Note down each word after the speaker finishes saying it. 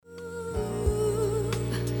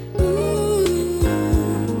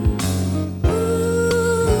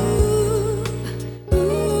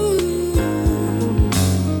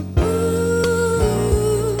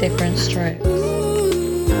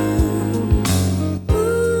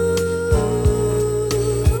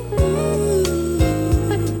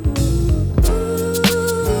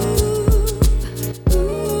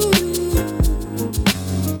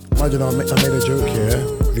know, I made a joke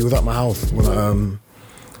here. He was at my house when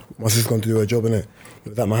my sister's gone to do her job, innit? He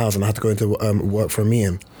was at my house and I had to go into work for a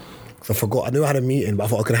meeting. So I forgot, I knew I had a meeting, but I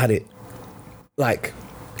thought I could have had it like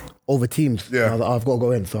over Teams. Yeah. And I was like, oh, I've got to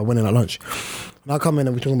go in. So I went in at lunch. And I come in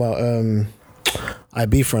and we're talking about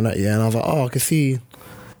Ibiza and that, yeah. And I was like, oh, I can see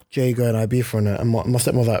Jay going Ibiza and that. And my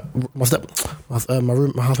stepmom was like,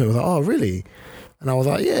 my housemate was like, oh, really? And I was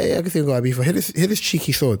like, yeah, I can see him go Ibiza. Hear this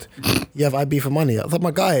cheeky sword. You have Ibiza money. I was like,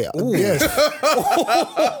 my guy, yes.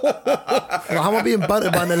 How am I being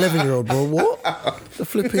bantered by an 11-year-old, bro? What? The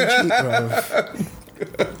flipping cheek, bro.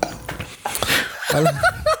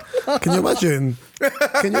 Can you imagine?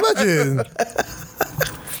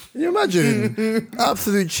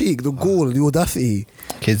 Absolute cheek, the gall, the audacity.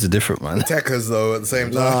 Kids are different, man. Techers though at the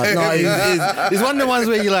same time. Nah, It's one of the ones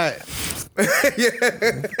where you're like, but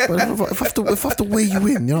if I have to weigh you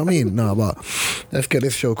in, you know what I mean? Nah, but let's get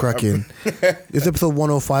this show cracking. It's episode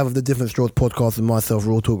 105 of the Different Straws podcast with myself,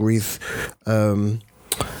 Raw Talk Reese. The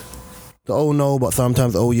oh no, but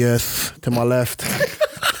sometimes oh yes to my left.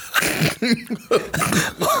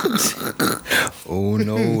 oh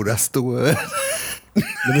no, that's the word.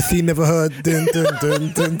 Never seen, never heard. Dun, dun,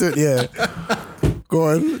 dun, dun, dun. Yeah. Go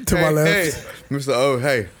on, to my left. Hey, Mr. O,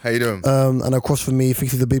 hey, how you doing? And across from me,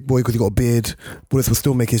 thinks he's a big boy because he got a beard. Bullets will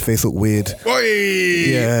still make his face look weird. Oi!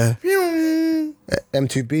 Yeah.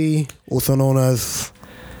 M2B, also known as...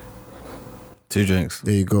 2 drinks.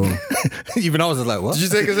 There you go. Even I was like, what? Did you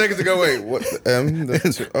take a second to go, wait, what? M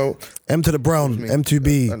to the brown,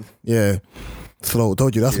 M2B. Yeah. Slow,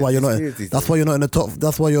 told you. That's why you're not in the top.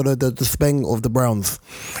 That's why you're the speng of the Browns.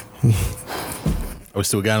 We're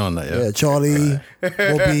still going on that, yeah? Yeah, Charlie,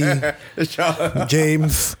 Bobby,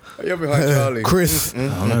 James, you're behind Charlie. Chris.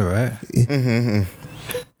 I know, right?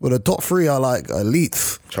 Well, the top 3 are like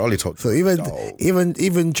elites. Charlie top. So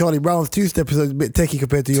even Charlie Brown's 2-step is a bit techie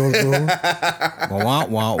compared to yours, bro.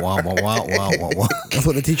 That's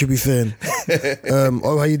what the teacher be saying.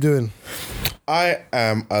 How you doing? I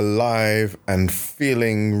am alive and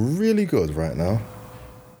feeling really good right now.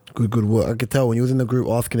 Good work. I could tell when you was in the group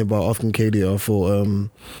asking Katie. I thought,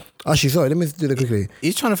 actually, sorry, let me do that quickly.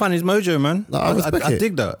 He's trying to find his mojo, man. No, I respect I it.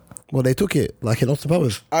 dig that. Well, they took it like in Austin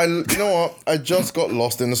Powers. You know what? I just got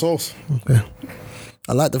lost in the sauce. Okay.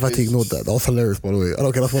 I like the fact he ignored that. That was hilarious, by the way. I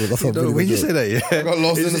don't care. That's what really when you good say that, yeah, I got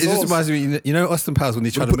lost in the it just sauce. reminds me. You know, Austin Powers when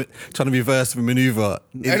he's trying to reverse the maneuver.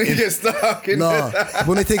 And he gets stuck in Nah,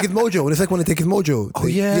 when they take his mojo. When they take his mojo. Oh,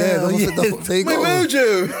 yeah. There you my go.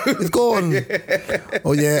 mojo. It's gone.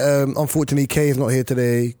 Oh yeah. Unfortunately, Kay is not here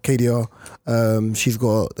today. KDR. She's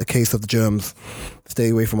got a case of the germs. Stay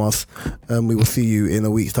away from us. We will see you in a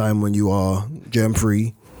week's time when you are germ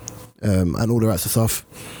free, and all the rest of stuff.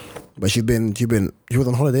 But she was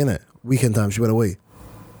on holiday, innit? Weekend time. She went away.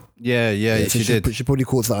 Yeah, So she did. She probably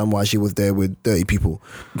caught something while she was there with dirty people.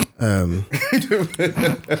 But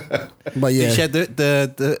yeah, She had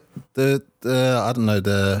the I don't know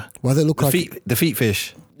why does it look like the feet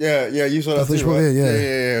fish. Yeah, you saw that That's too, what right? she put in,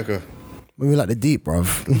 Yeah, okay. maybe like the deep,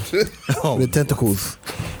 bruv? The tentacles.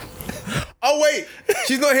 Oh wait,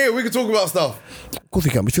 she's not here. We can talk about stuff. Of course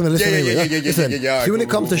we can, but she's gonna listen anyway. Listen, yeah. see when it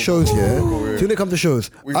comes to shows, See when it comes to shows,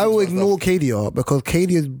 I will ignore KDR because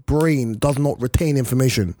KDR's brain does not retain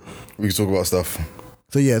information. We can talk about stuff.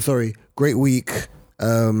 So yeah, sorry. Great week.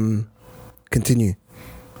 Continue.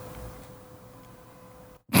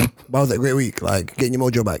 Why was that a great week? Like getting your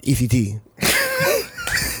mojo back. ECT.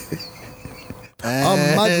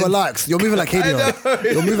 I'm mad relaxed. You're moving like KDR.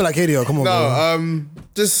 You're moving like KDR. Come on, bro. No,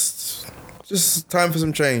 just time for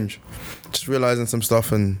some change. Just realizing some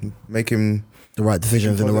stuff and making The right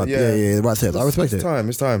decisions in the right, yeah, the right steps. I respect it. It's time.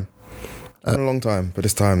 It's been a long time, but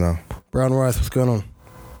it's time now. Brown rice, what's going on?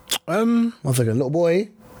 1 second, little boy.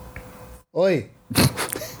 Oi,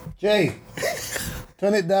 Jay,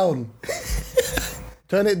 turn it down.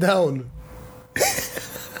 Turn it down.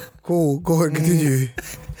 Cool, go ahead, continue.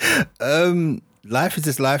 Life is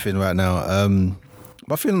just life in right now.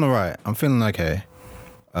 But I'm feeling alright. I'm feeling okay.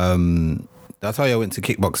 Did I tell you I went to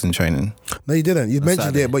kickboxing training? No, you didn't. You On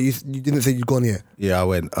mentioned Saturday. it, but you didn't say you'd gone yet. Yeah, I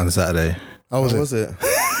went on Saturday. How was What it? was it?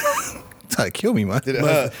 It's like, kill me, man. Did it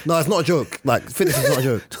hurt? No, it's not a joke. Like fitness is not a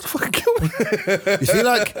joke. Just fucking kill me. You see,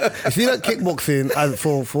 like kickboxing as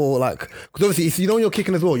for like, because obviously, if you know when you're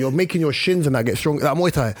kicking as well, you're making your shins and that get strong. Like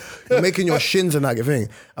Muay Thai, you're making your shins and that get thing.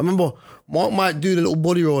 I remember Mark might do the little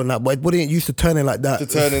body roll and that, but his body ain't used to turning like that. To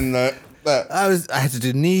turn in that. I had to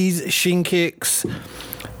do knees, shin kicks,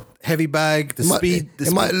 heavy bag,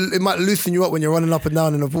 It might loosen you up when you're running up and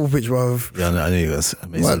down in a pool pitch, bro. Yeah, I know you guys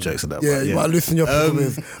made some jokes on that. Yeah, but you might loosen your up.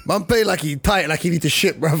 Man, play like he tight, like he need to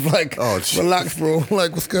shit, bro. Like, Oh, shit. relax, bro.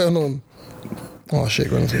 Like, what's going on? Oh shit,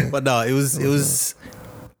 Grant. But no, it was.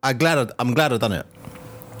 I'm glad I've done it.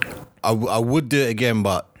 I would do it again,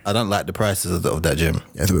 but I don't like the prices of that gym.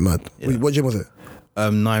 Yeah, it's a bit mad. Yeah. Wait, what gym was it?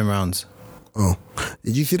 9 rounds. Oh,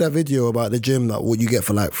 did you see that video about the gym that what you get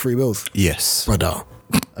for like $3 Yes. brother?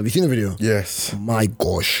 Have you seen the video? Yes. My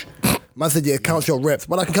gosh. Man said, yeah, count your reps,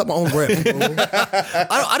 but I can count my own reps, bro.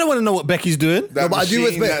 I don't want to know what Becky's doing. That but I do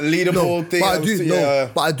machine, respect that leaderboard thing.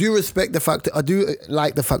 but I do respect the fact. I do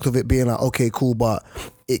like the fact of it being like, okay, cool, but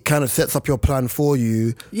it kind of sets up your plan for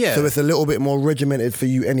you. Yeah. So it's a little bit more regimented for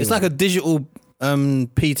you anyway. It's like a digital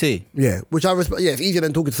PT. yeah, which I respect. Yeah, it's easier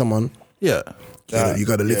than talking to someone. Yeah. You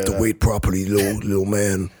gotta lift the weight properly, little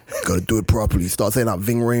man. You gotta do it properly. Start saying that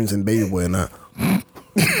Ving Rhames and Baby Boy and that.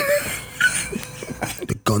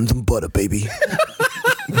 The guns and butter, baby.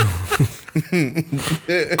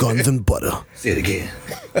 Guns and butter. Say it again.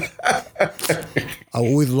 I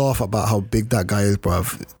always laugh about how big that guy is,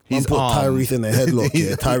 bruv. He's put Tyrese in a headlock.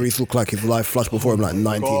 Yeah, Tyrese looked like his life flashed before him like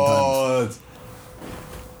 19 times.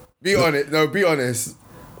 Be honest. No, be honest.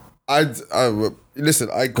 Listen,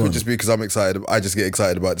 I could just be because I'm excited. I just get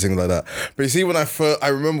excited about things like that. But you see, I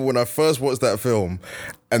remember when I first watched that film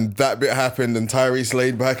and that bit happened and Tyrese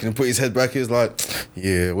laid back and put his head back, he was like,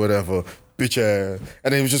 yeah, whatever, bitch ass.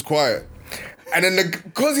 And then he was just quiet. And then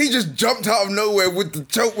because he just jumped out of nowhere with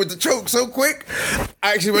the choke so quick,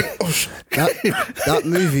 I actually went, oh shit. That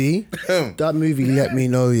movie let me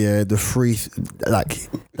know, yeah,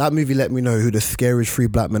 that movie let me know who the scariest 3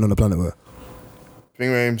 black men on the planet were. Ving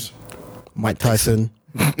Rhames. Mike Tyson.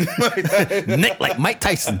 Neck like Mike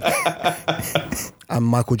Tyson. And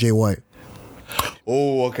Michael J. White.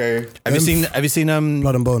 Oh, okay. Have you seen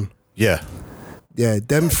Blood and Bone. Yeah. Yeah,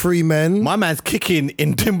 them 3 men. My man's kicking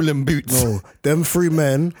in Timberland boots. No, them 3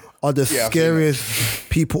 men are the scariest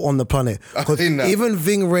people on the planet. Because even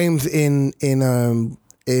Ving Rhames in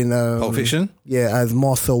Pulp Fiction? Yeah, as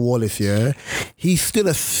Marcel Wallace, yeah. He's still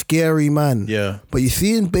a scary man. Yeah. But you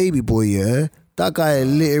see in Baby Boy, yeah, that guy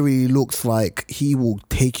literally looks like he will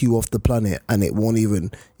take you off the planet and it won't even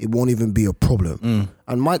be a problem.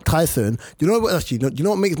 And Mike Tyson, do you know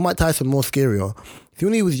what makes Mike Tyson more scarier? See,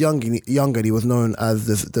 when he was younger, he was known as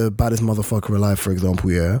the baddest motherfucker alive, for example,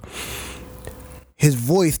 yeah. His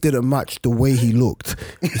voice didn't match the way he looked.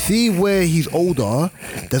 See, where he's older,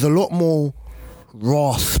 there's a lot more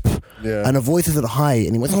rasp. Yeah. And the voice isn't high.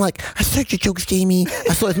 And he wasn't like, I said your jokes, Jamie.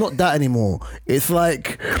 I thought it's not that anymore. It's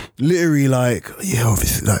like, literally like, yeah,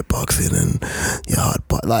 obviously like boxing and hard,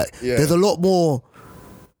 but like, there's a lot more,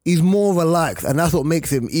 he's more relaxed. And that's what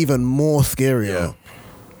makes him even more scarier. Yeah.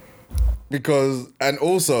 Because, and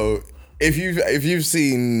also, if you've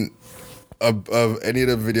seen any of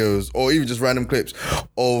the videos or even just random clips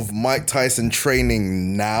of Mike Tyson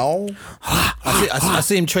training now, I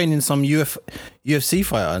see him training some UFC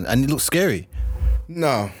fighter and it looks scary.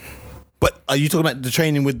 no. But are you talking about the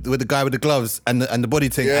training with the guy with the gloves and the body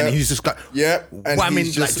thing? Yeah. And he's just like, and whamming,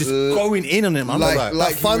 he's just going in on him. I'm like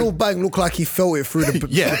That final bang looked like he felt it through the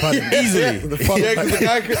yeah, easily. Yeah, because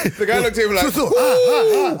the guy looked at him like,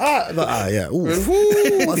 yeah. Ooh.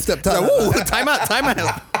 I stepped out. ooh, time out.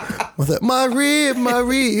 I was like, my rib.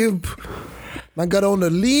 Man got on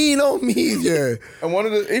the lean on me, yeah.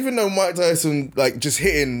 and even though Mike Tyson like just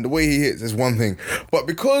hitting the way he hits is one thing, but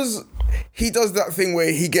because he does that thing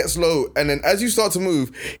where he gets low and then as you start to move,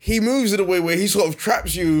 he moves in a way where he sort of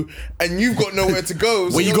traps you and you've got nowhere to go.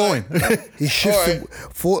 So where you going? Like, He shifts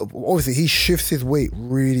obviously he shifts his weight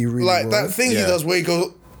really, really like well. that thing he does where he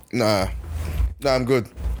goes, nah, I'm good.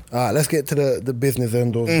 All right, let's get to the business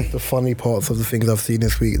end of the funny parts of the things I've seen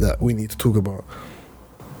this week that we need to talk about.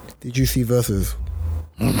 Did you see Versus?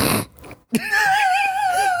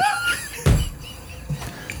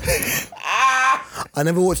 I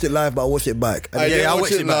never watched it live, but I watched it back. I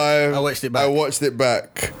watched it live. I watched it back. I watched it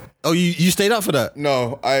back. Oh, you stayed up for that?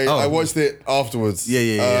 No, I watched it afterwards.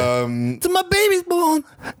 Yeah. Till my baby's born.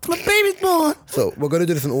 So we're gonna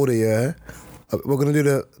do this in order, yeah. We're gonna do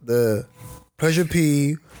the Pleasure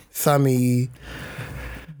P, Sammy,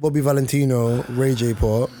 Bobby Valentino, Ray J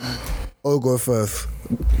part. I'll go first.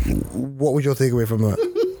 What was your takeaway from that?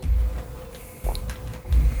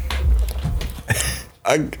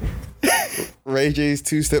 Ray J's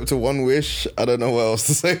 2-step to one wish. I don't know what else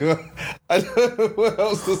to say. I'm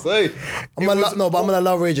gonna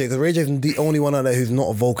allow Ray J because Ray J's the only one out there who's not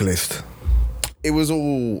a vocalist. It was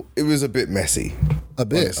a bit messy. A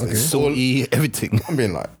bit, honestly. okay. Salty, everything. I'm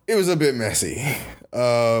being like, it was a bit messy.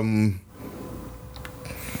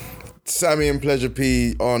 Sammy and Pleasure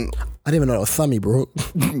P on. I didn't even know that was Sammy, bro.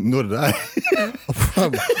 Nor did I. I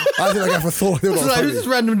think I got for so long. Who's this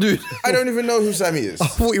random dude? I don't even know who Sammy is. I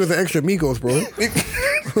thought he was an extra Migos, bro.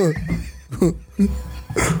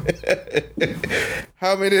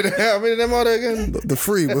 How many of them are there again? The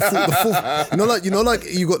three, the fourth. You know, like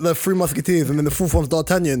you got the three musketeers, and then the fourth one's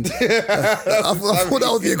D'Artagnan. I thought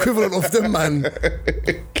that was the equivalent of them, man.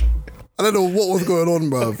 I don't know what was going on,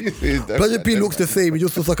 bro. Pleasure P looks the same. He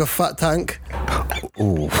just looks like a fat tank.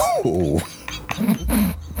 Ooh.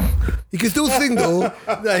 He can still sing though.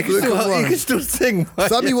 Yeah, he can still sing.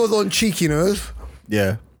 Sammy was on cheekiness.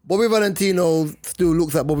 Yeah. Bobby Valentino still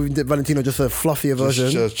looks like Bobby Valentino, just a fluffier version.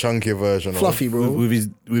 Just chunkier version. Fluffy, bro. With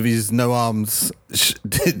his no arms. Yeah,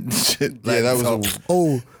 that was all.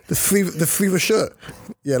 Oh, the sleeve of shirt.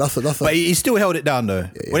 Yeah, that's a. But he still held it down though.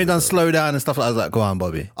 When he done slow down and stuff like that, I was like, go on,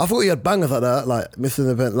 Bobby. I thought he had bangers like that, like Mr.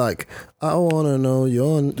 Event, like I wanna know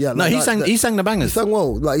your. Yeah, No, like, he sang the bangers. He sang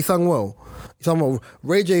well. He sang well.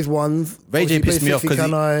 Ray J's ones. Ray J pissed me off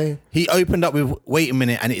because he opened up with "Wait a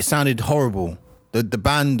Minute" and it sounded horrible. The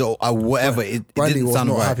band or whatever, it Brandy didn't was sound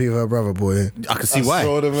not right. happy with her brother, boy. I can see why.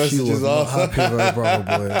 Saw the She messages was not after. happy with her brother,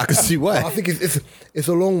 boy. I can see why. I think it's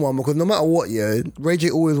a long one because no matter what, yeah, Ray J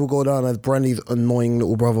always will go down as Brandy's annoying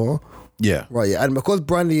little brother. Yeah. Right, yeah. And because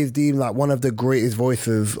Brandy is deemed like one of the greatest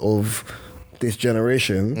voices of this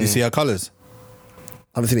generation. You see her colours?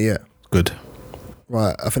 I haven't seen it yet. Good.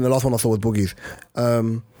 Right. I think the last one I saw was Boogie's.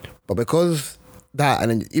 But because that,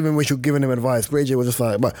 and then even when she was giving him advice, Ray J was just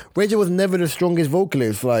like, but Ray J was never the strongest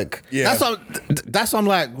vocalist. Like, Yeah. That's what I'm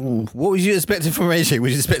like, what was you expecting from Ray J?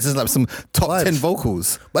 Was you expecting like some top Vibes. 10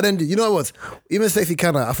 vocals? but then, you know what? Even Stacey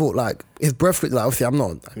Canna, I thought like, his breath, like, obviously I'm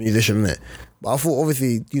not a musician, innit? But I thought,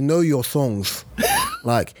 obviously, you know your songs.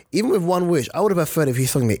 Like, even with One Wish, I would have preferred if he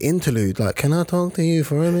sung the interlude, like, can I talk to you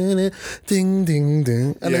for a minute? Ding, ding,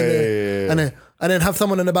 ding. And and then have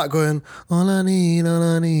someone in the back going, all I need is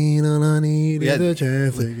a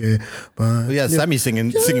chance to get by. Yeah, Sammy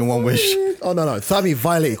singing One Wish. Oh, no. Sammy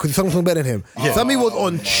violated because he sung something better than him. Sammy was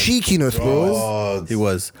on cheekiness, bro. He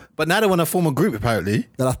was. But now they want to form a group, apparently.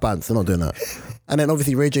 No, that's bands. They're not doing that. And then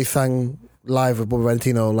obviously Ray J sang live with Bobby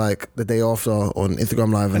Valentino like the day after on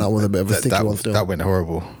Instagram Live, and that was a bit of a sticky one still. That went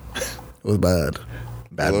horrible. It was bad.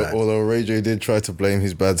 Bad. Although Ray J did try to blame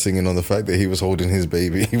his bad singing on the fact that he was holding his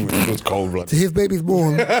baby, which was cold blooded. To his baby's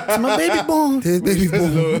born. To my baby born. To his baby's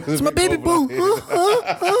born. To my baby born. He's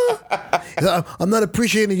like, I'm not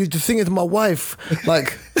appreciating you just singing to my wife.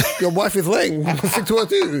 Like, your wife is lame. Sing to her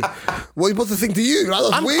too. What are you supposed to sing to you?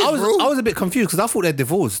 Like, that's weird, bro. I was a bit confused because I thought they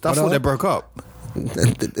divorced. I thought they broke up.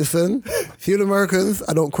 Listen, few Americans,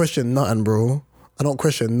 I don't question nothing, bro. I don't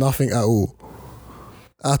question nothing at all.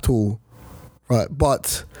 At all. Right,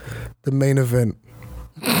 but the main event.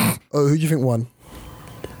 Oh, who do you think won?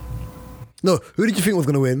 No, who did you think was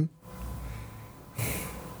going to win?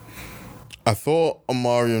 I thought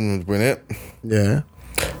Omarion would win it. Yeah.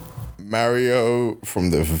 Mario,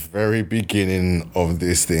 from the very beginning of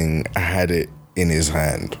this thing, had it in his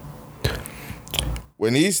hand.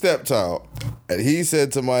 When he stepped out and he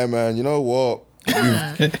said to my man, you know what?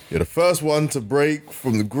 You're the first one to break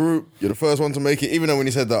from the group. You're the first one to make it. Even though when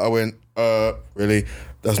he said that, I went, really?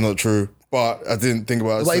 That's not true. But I didn't think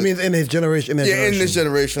about it. What you mean in his generation? In this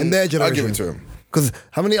generation. In their generation. I'll give it to him. Because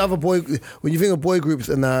how many other when you think of boy groups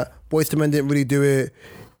and that, Boyz II Men didn't really do it.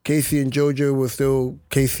 Casey and JoJo were still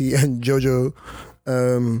Casey and JoJo.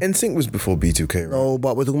 NSYNC was before B2K, right? No,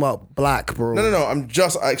 but we're talking about Black, bro. No. I'm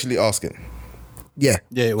just actually asking. Yeah.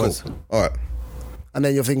 Yeah, it was. All right. And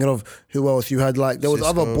then you're thinking of who else? You had like, there was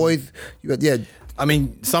Cisco. other boys. You had, yeah, I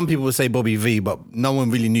mean, some people would say Bobby V, but no one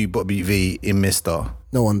really knew Bobby V in Mr.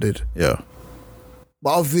 no one did. Yeah.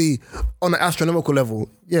 But obviously, on an astronomical level,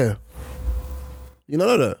 yeah. You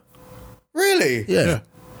know that? Really? Yeah.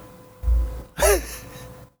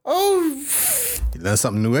 Oh, You learn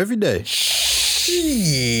something new every day.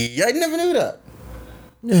 I never knew that.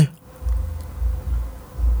 Yeah.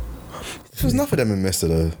 There was enough of them in Mr.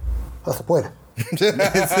 though. That's the point.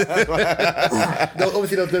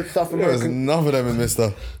 Obviously, there was the South There was American. enough of them in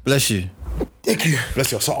Mr. Bless you. Thank you.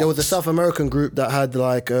 Bless your soul. There was a South American group that had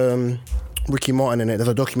like Ricky Martin in it. There's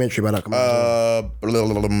a documentary about that. Coming out.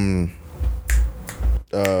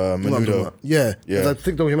 Menudo. Yeah. Yeah. There's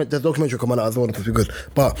a there's a documentary coming out as well. That's good.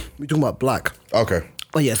 But we're talking about Black. Okay.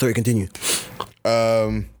 Oh yeah. Sorry. Continue.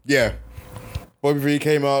 Yeah. Bobby V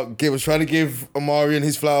came out, was trying to give Omarion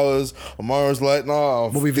his flowers. Omarion's like, nah,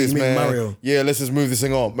 Bobby V, this you mean man. Mario? Yeah, let's just move this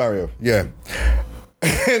thing on. Mario, yeah.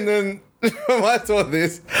 And then when I saw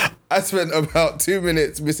this, I spent about 2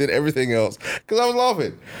 minutes missing everything else because I was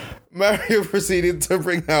laughing. Mario proceeded to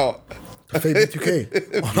bring out Fade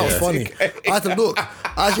B2K. Oh, that was funny. I had to look.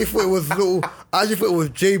 I actually thought it was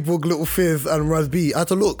J Boog, Little Fizz, and Raz B. I had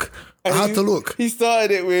to look. I had to look. He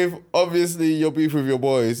started it with, obviously, your beef with your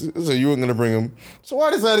boys, so you weren't going to bring them. So I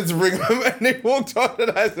decided to bring them, and they walked on,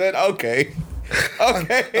 and I said, okay.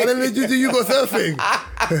 Okay. And then they do you got surfing.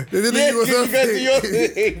 They did the you got you guys do your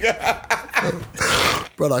surfing. thing.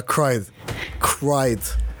 Brother, I cried.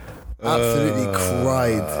 Absolutely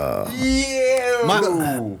cried. Yeah.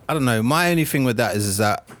 I don't know. My only thing with that is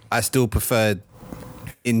that I still preferred,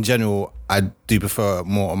 in general, I do prefer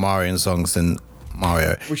more Omarion songs than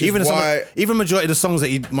Mario. Which is even why- even majority of the songs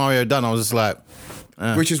that Mario done, I was just like,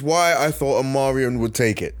 Which is why I thought Omarion would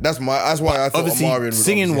take it. That's why I thought obviously, Omarion would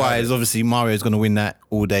singing obviously have wise, it. obviously Mario's gonna win that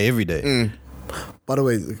all day, every day. By the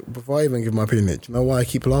way, before I even give my opinion, do you know why I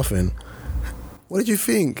keep laughing? What did you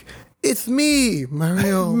think? It's me,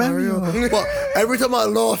 Mario. But every time I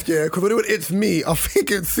laughed, yeah, because when it went, it's me, I think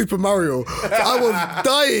it's Super Mario. So I was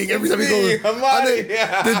dying every time he goes. And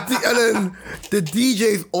then the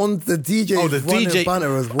DJ's Oh, the running DJ.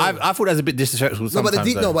 banner as well. I thought that was a bit disrespectful. No, but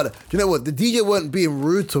Sometimes, do you know what? The DJ weren't being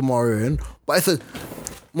rude to Mario, but I said,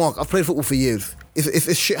 Mark, I've played football for years.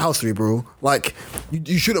 It's shit housery, bro. Like,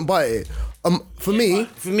 you shouldn't buy it. For me,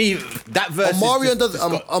 that verse.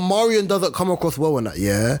 Omarion doesn't come across well in that,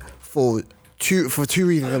 yeah. For two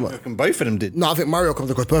reasons. Both of them did. No, I think Mario comes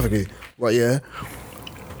across perfectly. Right, yeah.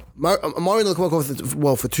 Mario doesn't come across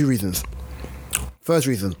well for two reasons. First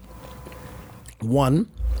reason. One,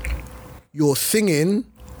 you're singing.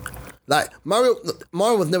 Like, Mario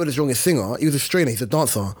was never the strongest singer. He was a strainer. He's a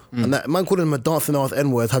dancer. And that man calling him a dancing ass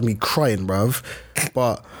N-word had me crying, bruv.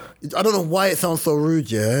 But I don't know why it sounds so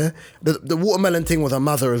rude, yeah? The watermelon thing was a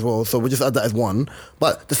mather as well, so we'll just add that as one.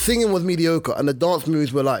 But the singing was mediocre, and the dance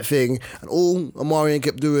moves were like thing, and all Omarion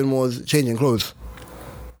kept doing was changing clothes.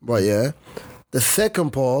 Right, yeah? The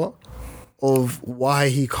second part of why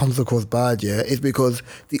he comes across bad, yeah, is because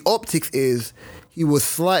the optics is he was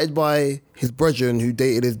slighted by his brethren who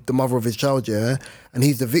dated the mother of his child, yeah, and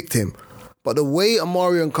he's the victim. But the way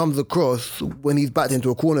Omarion comes across when he's backed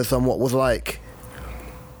into a corner somewhat was like,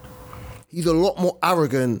 he's a lot more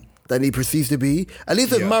arrogant than he perceives to be. At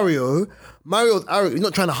least with Mario's arrogant. He's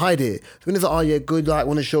not trying to hide it. So when he's like, oh yeah, good, like,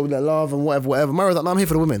 want to show their love and whatever. Mario's like, no, I'm here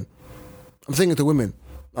for the women. I'm singing to women.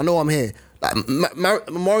 I know I'm here. Like,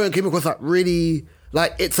 Omarion came across like really,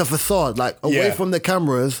 like, it's a facade. Like, away from the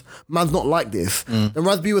cameras, man's not like this. And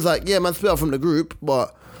Raz B was like, yeah, man, split out from the group,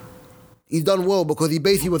 but he's done well because he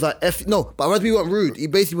basically was like, but Raz B wasn't rude. He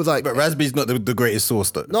basically was like, But Raspberry's not the greatest source,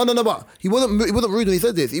 though. no, but he wasn't rude when he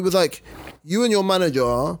said this. He was like, you and your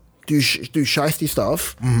manager do shiesty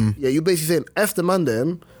stuff. Yeah, you basically saying, F the man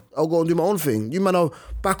then, I'll go and do my own thing. You man are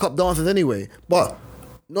backup dancers anyway. But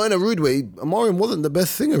not in a rude way. Omarion wasn't the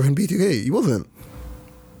best singer in B2K. He wasn't.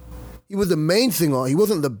 He was the main singer. He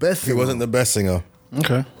wasn't the best singer. He wasn't the best singer.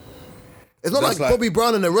 Okay. It's not like Bobby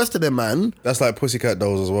Brown and the rest of them, man. That's like Pussycat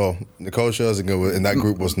Dolls as well. Nicole Scherzinger in that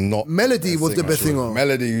group was not. Melody was the best singer.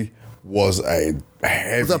 Melody was a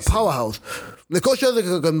heavy. It was a powerhouse. Nicole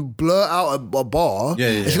Scherzinger can blur out a bar.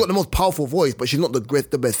 And she's got the most powerful voice, but she's not the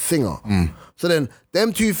best singer. So then,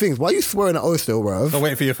 them two things. Why are you swearing at O still, bruv? I'm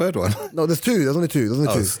waiting for your third one. No, there's two. There's only two.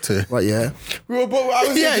 There's two. Right, yeah. I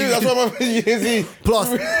was that's what my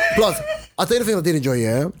Plus, I'll tell you the thing I did enjoy,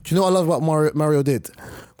 yeah? Do you know what I love about Mario did?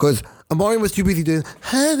 Because Omarion was too busy doing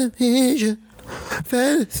fantasy.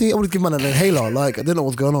 I would give man an inhaler. Like, I didn't know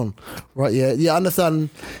what's going on. Right, yeah. Yeah, I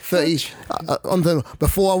understand 30.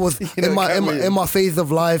 Before I was in my phase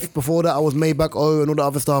of life, before that I was Maybach O and all that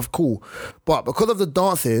other stuff, cool. But because of the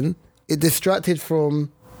dancing, it distracted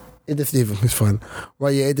from... It's fine.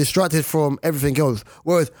 Right, yeah, it distracted from everything else.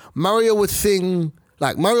 Whereas Mario would sing...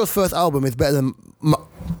 Like, Mario's first album is better than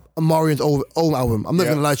Omarion's old album. I'm not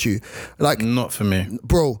going to lie to you. Like, Not for me.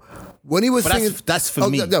 Bro, when he was But singing... that's for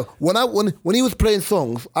me. No, when he was playing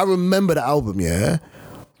songs, I remember the album, yeah?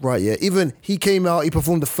 Right, yeah. Even he came out, he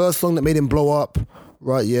performed the first song that made him blow up.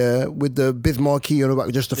 Right, yeah. With the Biz Markie on the back,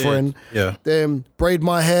 Just a Friend. Yeah. Then Braid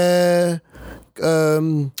My Hair,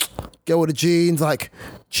 Girl with the Jeans, like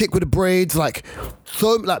Chick with the Braids, like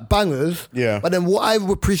so like bangers. Yeah. But then what I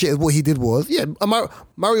appreciate is what he did was,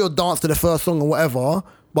 Mario danced to the first song or whatever,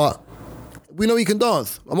 but we know he can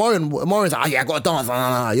dance. Omarion's like, I gotta dance.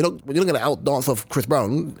 You're not gonna out dance off Chris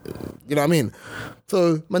Brown. You know what I mean?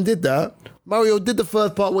 So man did that. Mario did the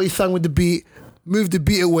first part where he sang with the beat, moved the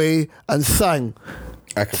beat away, and sang.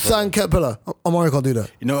 Sang cappella. Omarion can't do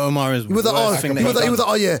that. You know Omarion's He was like,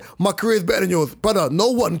 oh yeah, my career's better than yours. Brother, no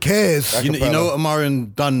one cares. You know what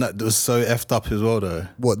Omarion done that was so effed up as well, though?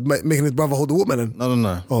 What, making his brother hold the watermelon?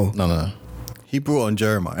 No. Oh. No. He brought on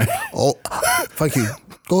Jeremiah. Oh, thank you.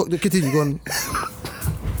 Go, continue, go on.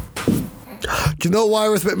 Do you know why I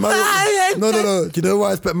respect Mario? No. Do you know why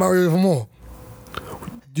I respect Mario even more?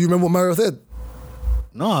 Do you remember what Mario said?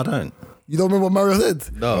 No, I don't. You don't remember what Mario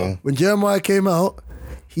said? No. When Jeremiah came out,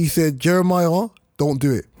 he said, Jeremiah, don't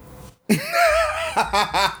do it.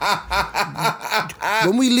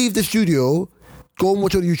 When we leave the studio, go and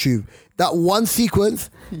watch on YouTube. That one sequence,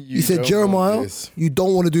 he said, don't Jeremiah, want this. you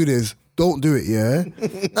don't want to do this. Don't do it, yeah?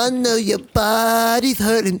 I know your body's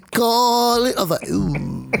hurting, call it. I was like,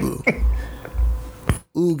 ooh.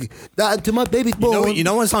 Ooh, that to my baby's born. You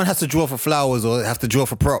know when someone has to draw for flowers or have to draw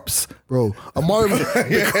for props? Bro, Mario,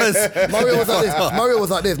 Mario was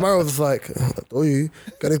like this. Mario was just like, oh, you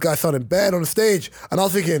got this guy sounding bad on the stage. And I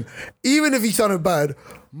was thinking, even if he sounded bad,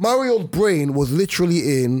 Mario's brain was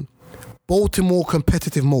literally in Baltimore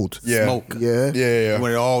competitive mode. Yeah. Smoke. Yeah. Yeah.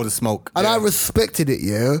 When all the smoke. And I respected it,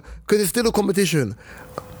 yeah, because it's still a competition.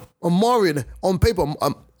 Omarion, on paper,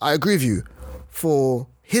 I agree with you. For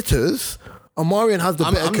hitters, Omarion has the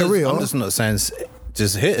better career. I'm just not saying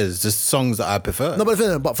just hitters, just songs that I prefer. No,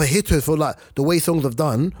 but for hitters, for like the way songs have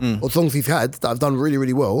done, or songs he's had that have done really,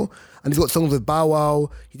 really well, and he's got songs with Bow Wow.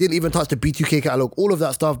 He didn't even touch the B2K catalog. All of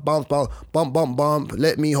that stuff, bounce, bounce, bump, bump, bump,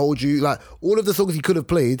 let me hold you. Like all of the songs he could have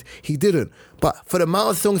played, he didn't. But for the amount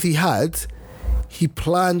of songs he had, he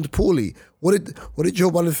planned poorly. What did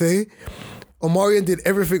Joe Budden say? Omarion did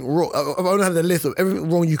everything wrong. I only have the list of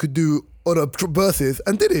everything wrong you could do on a verses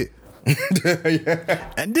and did it.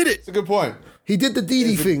 Yeah. And did it. It's a good point. He did the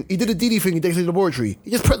DD thing. He did the DD thing in Dexter's Laboratory. He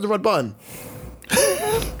just pressed the red button.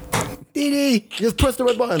 Didi. He just pressed the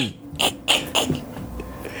red button.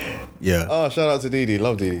 Yeah. Oh, shout out to Didi.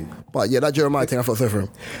 Love Didi. But yeah, that Jeremiah thing, I felt sorry for him.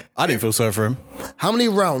 I didn't feel sorry for him. How many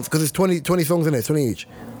rounds? Because it's 20 songs in it, 20 each.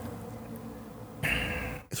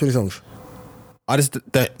 It's 20 songs. I just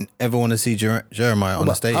don't ever want to see Jeremiah on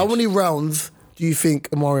the stage. How many rounds do you think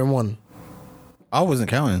Omarion won? I wasn't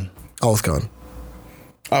counting. I was counting.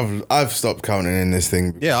 I've stopped counting in this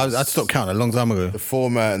thing. Yeah, I stopped counting a long time ago. The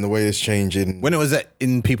format and the way it's changing. When it was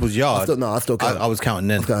in people's yard, I still count. I was counting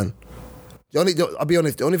then. I was counting. I'll be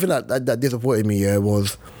honest, the only thing that disappointed me, yeah,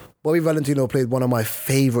 was Bobby Valentino played one of my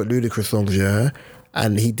favourite Ludacris songs, yeah,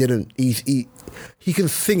 and he didn't, he can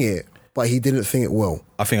sing it, but he didn't sing it well.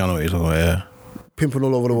 I think I know what you're talking about, yeah. Pimping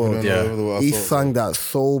All Over the World. Yeah. He sang that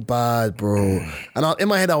so bad, bro. And in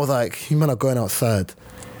my head, I was like, you man are going outside.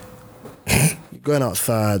 You're going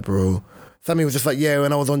outside, bro. Sammy was just like, yeah,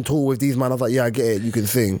 when I was on tour with these man, I was like, yeah, I get it, you can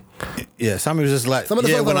sing. Yeah, Sammy was just like, Some of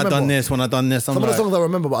the yeah, songs when I I done remember. this, when I done this. Some of the songs I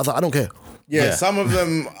remember, but I was like, I don't care. Yeah, some of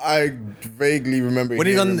them I vaguely remember. When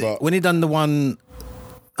he done the one,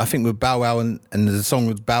 I think with Bow Wow and the song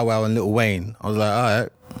with Bow Wow and Lil Wayne, I was like, all right,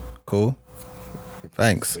 cool,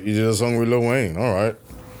 thanks. You did a song with Lil Wayne. All right.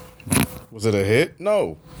 Was it a hit?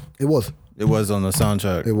 No. It was. It was on the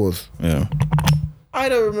soundtrack. It was. Yeah. I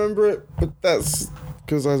don't remember it, but that's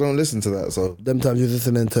because I don't listen to that. So Them times you're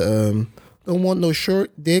listening to Don't Want No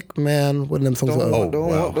Short Dick Man. One of them songs.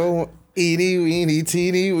 don't want. Eeny weeny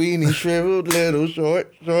teeny weeny shriveled little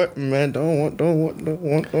short man. Don't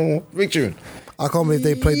want. Big tune. I can't believe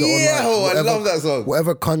they played that on like, I love that song.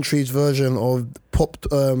 Whatever country's version of Pop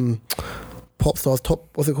Stars,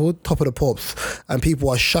 what's it called? Top of the Pops. And people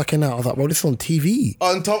are shucking out. I was like, bro, this is on TV.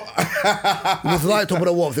 On top. It was like Top of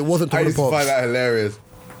the Pops. It wasn't Top I of the used to Pops. find that hilarious.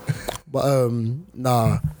 But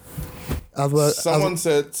nah. Someone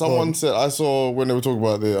said I saw when they were talking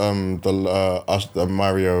about the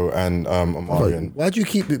Mario and Omarion. Why'd you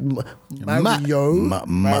keep it Mario?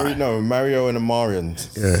 Mario and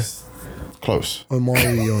Omarion. Yes. Close.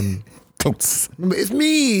 Omarion. Close. Remember, it's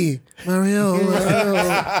me, Mario.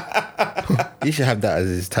 You should have that as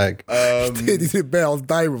his tag. He did bear. I was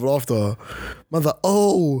dying with laughter. Man's like,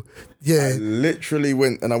 oh, yeah. I literally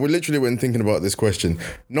went thinking about this question,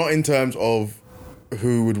 not in terms of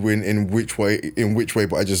who would win in which way,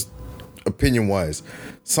 but I just opinion wise.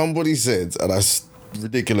 Somebody said, and that's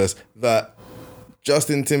ridiculous, that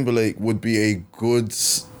Justin Timberlake would be a good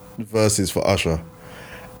versus for Usher.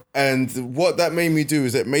 And what that made me do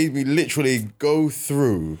is it made me literally go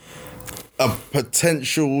through a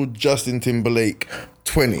potential Justin Timberlake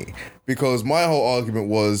 20. Because my whole argument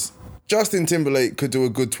was Justin Timberlake could do a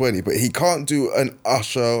good 20, but he can't do an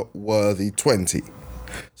Usher-worthy 20.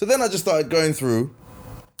 So then I just started going through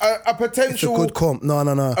a potential... It's a good comp. No.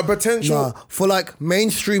 A potential... Nah. For like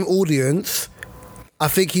mainstream audience, I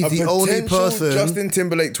think he's the only person... Justin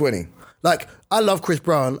Timberlake 20. Like, I love Chris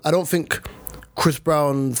Brown. I don't think Chris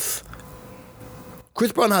Brown has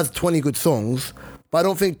 20 good songs, but I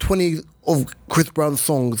don't think 20 of Chris Brown's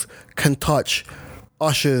songs can touch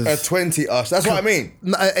Usher's... A 20 Usher. That's what I mean.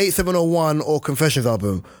 8701 or Confessions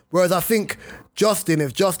album. Whereas I think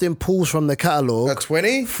if Justin pulls from the catalogue... A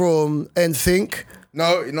 20? From NSYNC...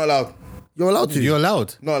 No, you're not allowed. You're allowed to. You're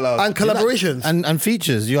allowed. Not allowed. And collaborations. And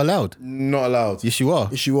features, you're allowed. Not allowed. Yes, you are.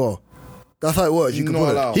 Yes, you are. That's how it works. You can Not put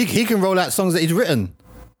it. allowed. He can roll out songs that he's written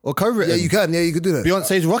or co-written. Yeah, you can. Yeah, you can do that.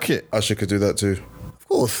 Beyonce's Rocket. Usher could do that too. Of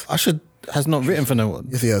course. Usher has not written for no one.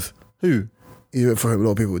 Yes, he has. Who? He went for a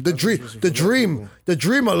lot of people. The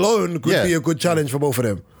dream alone could Yeah. be a good challenge for both of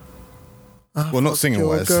them. Well, not singing Your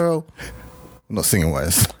wise. girl, Not singing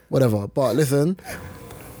wise. whatever. But listen,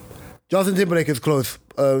 Justin Timberlake is close.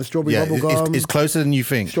 Strawberry Yeah, bubblegum. it's closer than you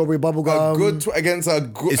think. Strawberry A bubblegum. good against a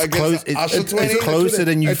good It's against close- a it's- Usher it's 20. closer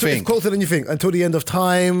than you It's think. closer than you think. Until the end of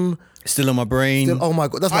time. Still on my brain. Oh my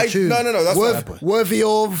god, that's my tune. No, that's worthy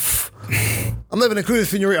of. I'm not even including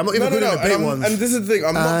Senorita. I'm not even including the big ones. And this is the thing.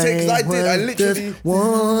 I'm not taking. I literally. just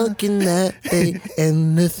walking that day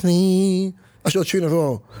endlessly. That's your tune as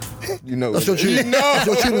well. You know. That's your tune. That's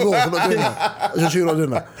your tune as well. I'm not doing that. That's your tune. I'm not doing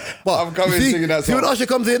that. But I'm coming you see, singing that See when song. Usher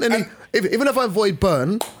comes in and even if I avoid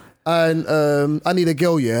Burn and I Need a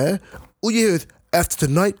Girl, yeah, all you hear is after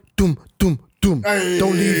tonight, doom, doom, doom. Hey.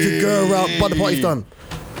 Don't leave the girl out, but the party's done.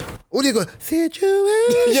 All you go,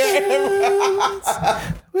 situations.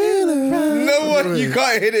 No one. You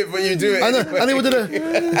can't hit it, but you do it. And anyway. then we did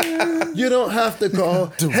a, you don't have to call,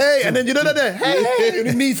 hey, and then you know that, hey,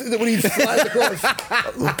 when he slides across.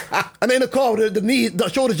 And then in the car, the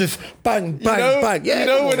shoulders just bang, bang, bang. Yeah, you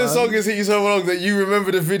know come when on, the man. song is hit you so long that you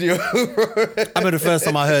remember the video. I remember the first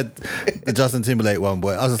time I heard the Justin Timberlake one,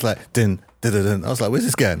 boy. I was just like, dun, dun, dun, dun. I was like, where's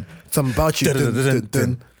this going? Something about you. Dun, dun, dun,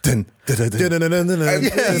 dun, dun, dun, dun, dun. And Yeah,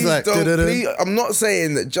 please like, please, I'm not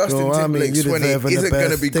saying that Justin No, I mean, Timberlake's you 20 deserve the isn't going to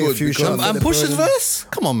best. be Take a good. few Because shots. And Push's verse?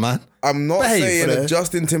 Come on, man. I'm not Behave. saying Yeah. that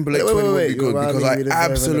Justin Timberlake 20 would be good because I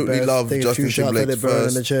absolutely love Justin Timberlake's burn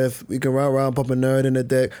in the first. chest. We can run around, pop a nerd in the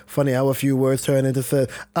deck. Funny how a few words turn into said.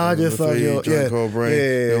 I just love your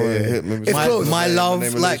It's close. My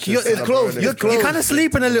love, like, It's close. You're close. You're kind of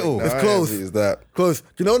sleeping a little. It's close. Is that? Close. Do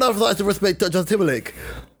you know when I started to respect Justin Timberlake?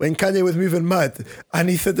 When Kanye was moving mad and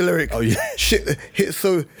he said the lyric, Oh, yeah. shit, hit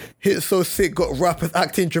so sick, got rappers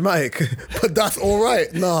acting dramatic, but that's all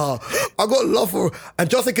right. Nah, I got love for, and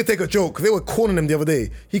Justin could take a joke. They were calling him the other day.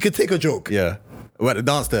 He could take a joke. Yeah. What, the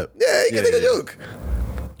dance step? Yeah, he could take a joke.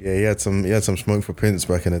 Yeah, he had some smoke for Prince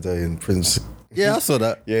back in the day, and Prince. Yeah, I saw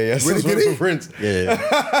that. Yeah, he had some Really, smoke did he? for Prince.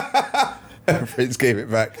 Yeah. Prince gave it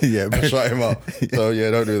back. Yeah. and shut him up. So yeah,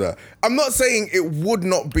 don't do that. I'm not saying it would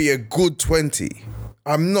not be a good 20.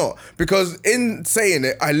 I'm not, because in saying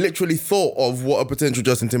it, I literally thought of what a potential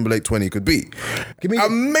Justin Timberlake 20 could be. Amazing give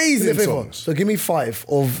me a favor. songs. So give me five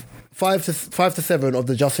to seven of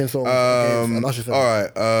the Justin songs. And Usher songs. All right.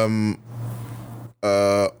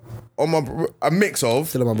 On my a mix of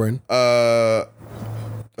Still in my brain.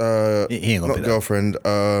 He ain't gonna not be that. girlfriend.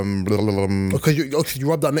 Because you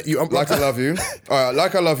rub that. Like I love you. All right,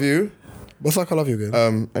 like I love you. What's like I love you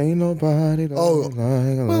again? Ain't nobody like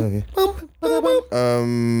I love you.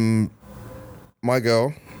 My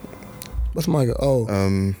girl. What's my girl? Oh,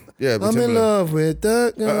 Yeah, but I'm in Timberlake. love with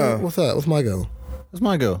that girl. What's that? What's my girl? That's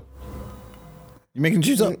my girl. You making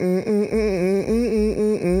tunes up? Have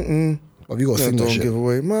you got to sing that Don't shit? give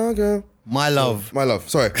away my girl. My love. My love.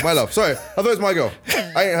 Sorry, my love. Sorry. I thought it was my girl.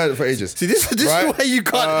 I ain't heard it for ages. See, this is why you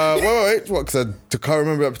can't. Wait. What? Because I can't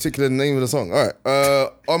remember that particular name of the song. All right.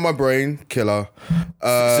 On my brain, Killer.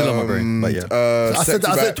 Still on my brain, but yeah. I said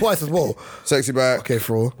it twice as well. Sexy Back. Okay,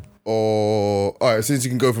 for Or all right. Since you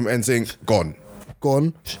can go from NSYNC, Gone.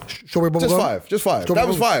 gone. Strawberry bubblegum. Just five. That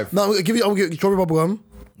was five. No, I'm gonna give you strawberry bubblegum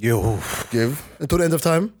Yo. Give. until the end of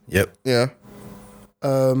time. Yep. Yeah.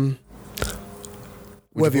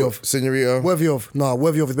 Worthy of. Senorita. Worthy of. Nah,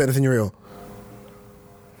 worthy of is better than Senorita.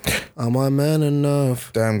 Am I man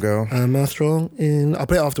enough? Damn girl. Am I strong in? I'll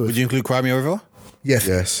play it afterwards. Would you include Cry Me a River? Yes.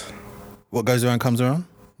 Yes. What goes around comes around?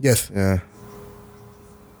 Yes. Yeah.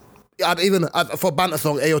 I'd even for banter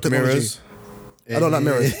song, AO Technology. Mirrors. I don't like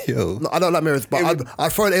mirrors. Yo. No, I don't like mirrors, but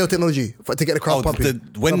I'd throw in AO Technology to get the crowd pumping.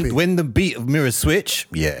 Pumping. When the beat of mirrors switch,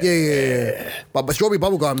 yeah. Yeah. But strawberry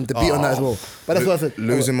bubblegum, the beat on that as well. But that's what I said.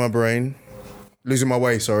 Losing my brain. Losing my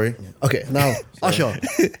way. Sorry. Okay, now Usher,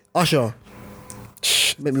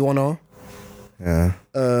 make me wanna. Yeah.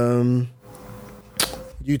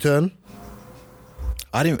 U-turn.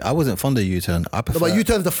 I wasn't fond of U-turn. I No, prefer but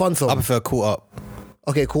U-turn's the fun I song. prefer Caught Up.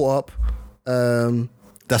 Okay, caught up.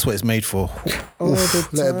 That's what it's made for.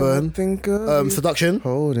 Let it burn. Think of Seduction.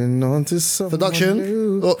 holding on to someone Seduction.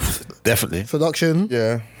 new. Oh, Definitely. seduction.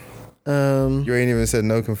 Yeah. You ain't even said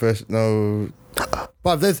no confession. No.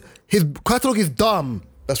 But there's his catalog is dumb.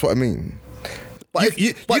 That's what I mean. But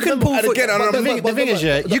You can remember- pull and for again, the thing is,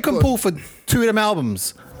 yeah, you can pull for two of them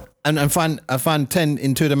albums and find 10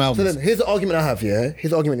 in 2 of them So albums. then here's the argument I have, yeah?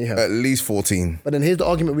 Here's the argument you have. At least 14 But then here's the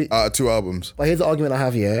argument out of 2 albums. But here's the argument I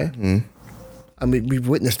have, yeah? And we've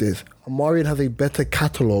witnessed this. Omarion has a better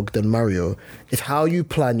catalogue than Mario. It's how you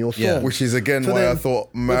plan your song. Yeah. Which is again So why then- I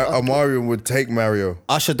thought Omarion would take Mario.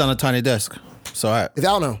 Usher done a Tiny Desk. It's all right. It's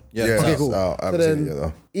out now. Yeah, Yeah, Okay, it's cool. out. I So haven't seen then, it yet,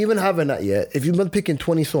 though. even having that, yeah, if you've been picking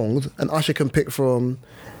 20 songs, and Usher can pick from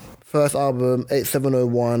first album,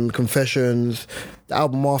 8701, Confessions, the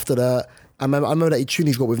album after that. I remember that tune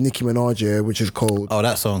he's got with Nicki Minaj, yeah, which is Cold. Oh,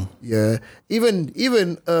 that song. Yeah. Even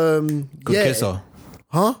Good yeah. Kisser.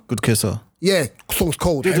 Huh? Good Kisser. Yeah, song's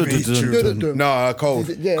Cold. Nah, cold.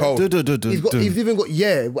 Yeah. Cold. He's even got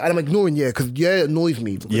and I'm ignoring because annoys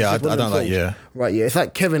me. It's Yeah, just one I of them don't like songs. Yeah. Right, yeah, it's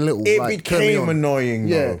like Kevin Little. It like, Turn Me became On. annoying,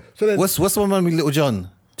 Yeah. though. So then, What's the one with Little John?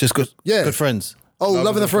 Just good. Yeah. Good friends.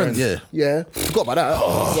 Loving the Friends. Yeah. Yeah. Forgot about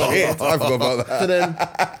that. Yeah, I forgot about that. So then,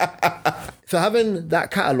 so having that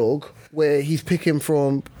catalogue where he's picking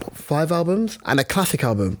from 5 albums and a classic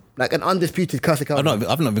album, like an undisputed classic album.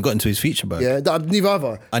 I've not even got into his feature bag. Yeah, neither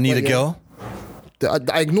either. I Need But a Girl.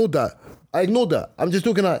 I ignored that. I'm just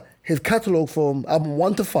looking at his catalogue from album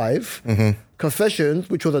 1 to 5, Confessions,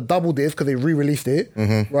 which was a double disc because they re-released it,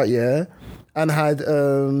 right? Yeah, and had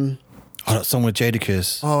Oh, that song with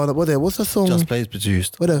Jadakiss. what's the song? Just Blaze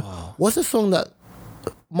produced. What's the song that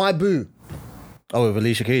My Boo? Oh, with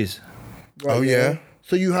Alicia Keys. Right, Oh, yeah.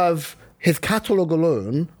 So you have his catalogue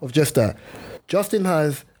alone of just that. Justin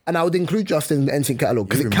has, and I would include Justin in the NSYNC catalogue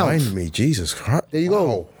because it counts. Remind me, Jesus Christ. There you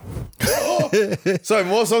go. Sorry,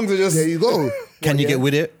 more songs are just. There you go. Can you get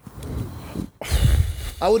with it?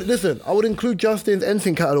 I would include Justin's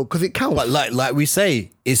NSYNC catalogue because it counts. But like we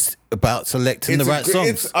say, it's about selecting the right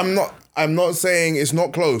songs. I'm not saying it's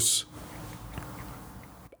not close.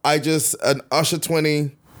 An Usher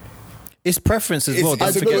 20. It's preference as well. Don't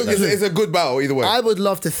It's forget that. a good battle either way. I would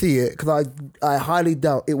love to see it because I highly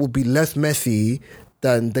doubt it would be less messy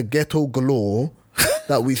than the Ghetto Galore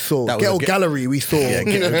that we saw. That was Ghetto a Gallery we saw. Yeah,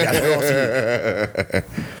 Ghetto Gallery.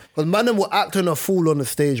 Because man them were acting a fool on the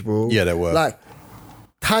stage, bro. Yeah, they were. Like,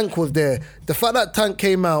 Tank was there. The fact that Tank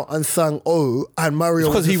came out and sang "Oh" and Mario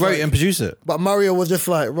Because was he just wrote like, it and produced it. But Mario was just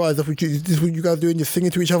like, right, is this what you guys doing? You're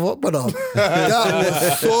singing to each other, brother. That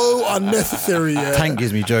was so unnecessary. Yeah. Tank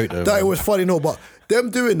gives me joke though. That it man. was funny, no, but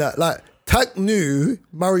them doing that, like Tank knew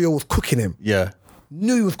Mario was cooking him. Yeah.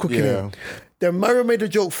 Knew he was cooking Yeah. him. Then Mario made a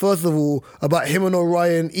joke first of all about him and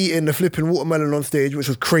Orion eating the flipping watermelon on stage, which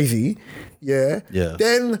was crazy. Yeah. Yeah.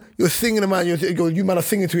 Then you're singing, man. You man are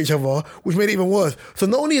singing to each other, which made it even worse. So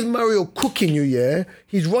not only is Mario cooking you, yeah,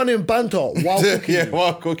 he's running banter while cooking. Yeah, you.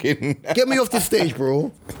 while cooking. Get me off the stage,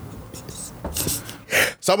 bro.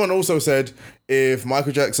 Someone also said if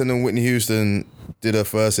Michael Jackson and Whitney Houston did a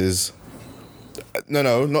verses,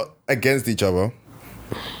 no, not against each other.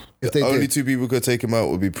 If they Only did. 2 people could take him out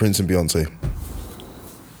would be Prince and Beyonce.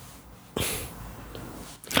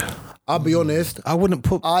 I'll be honest. I wouldn't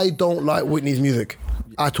put. I don't like Whitney's music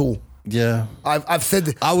at all. Yeah. I've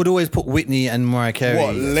said I would always put Whitney and Mariah Carey.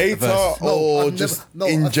 What, later first. or I've just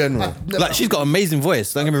never- in I've- general? I've never- Like she's got an amazing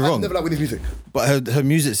voice. Don't get me I've wrong, never liked Whitney's music. but her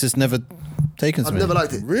music's just never taken to I've me. never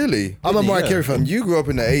liked it. Really? I'm a Mariah yeah. Carey fan. And you grew up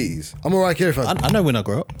in the 80s. I'm a Mariah Carey fan. I know when I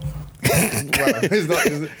grew up. It's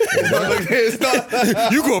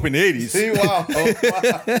not. You grew up in the 80s. See, wow.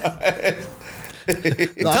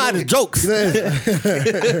 Tired of jokes.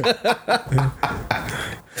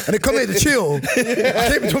 And they come here to chill.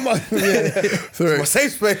 I came to my sorry. My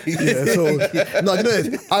safe space. Yeah, so no, you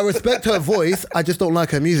know, I respect her voice. I just don't like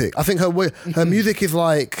her music. I think her music is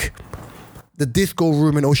like the disco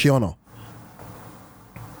room in Oceana.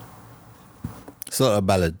 It's a lot of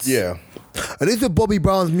ballads. Yeah. And this is Bobby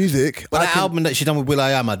Brown's music. But I that can- album that she done with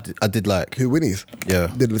Will.i.am, I did like. Who Winnie's? Yeah.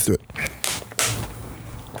 Did listen to it.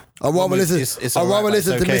 I'd rather listen. it's I'd alright, rather but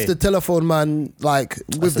listen it's to okay. Mr. Telephone Man like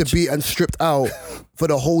with the beat and stripped out for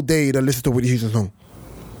the whole day than listen to Whitney Houston song.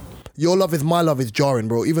 Your Love Is My Love is jarring,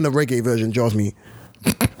 bro. Even the reggae version jars me.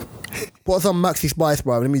 Put some Maxi Spice,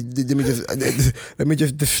 bro. Let me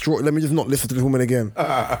just destroy. Let me just not listen to this woman again.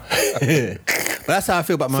 But that's how I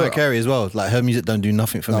feel about Mariah Carey as well. Like her music don't do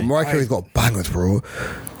nothing for me. Mariah Carey's got bangers, bro.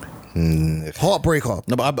 Heartbreaker.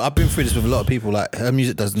 No, but I've been through this with a lot of people. Like her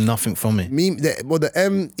music does nothing for me. The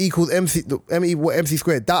M equals MC. The M equals MC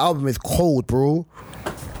squared. That album is cold, bro.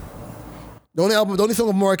 The only song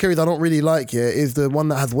of Mariah Carey's I don't really like, yeah, is the one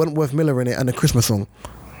that has Wentworth Miller in it and the Christmas song.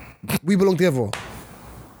 We Belong Together.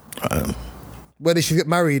 Where they should get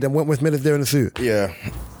married and Wentworth Miller's there in a suit. Yeah.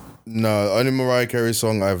 No, only Mariah Carey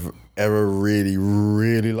song I've ever really,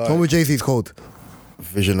 really liked. One with Jay-Z's cold.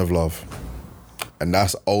 Vision of Love. And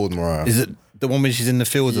that's old Mariah. Is it the one where she's in the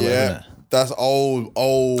fields or Yeah. whatever? That's old.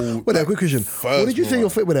 Wait, a quick question. What did you say your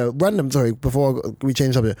favorite? Random. Sorry, before we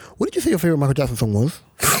change subject. What did you say your favorite Michael Jackson song was?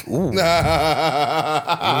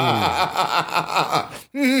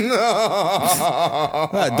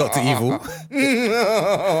 Dr. Evil.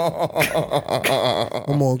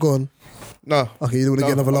 One more, go on. No. Okay, you don't want to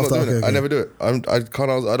get another I'm not laughter. doing Okay, it. okay. I never do it. I can't.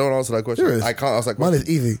 I don't answer that question. Serious? I can't answer that Mine question.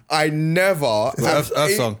 is easy. I never.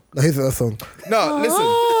 Earth song. No, here's the Earth song. No, listen.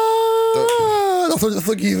 That's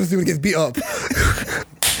what he uses when he gets beat up.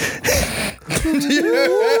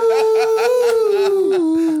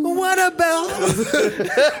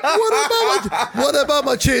 What about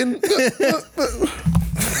my chin?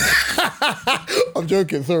 I'm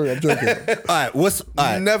joking. Sorry, I'm joking. All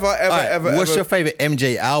right. Never, ever. What's your favorite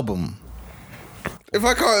MJ album? If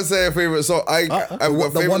I can't say a favorite song, I've got The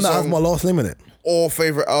favorite one that has song my last name in it. or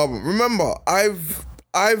favorite album. Remember, I've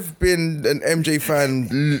been an MJ fan.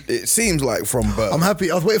 It seems like from birth. I'm happy.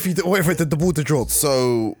 I was waiting for the ball to drop.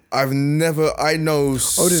 So I've never. I know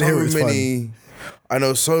so didn't hear it, it's many. I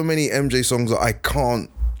know so many MJ songs that I can't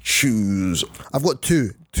choose. I've got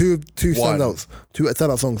two standouts, two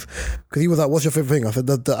standout songs. Because he was like, "What's your favorite thing?" I said,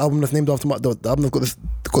 "The album that's named after the album that's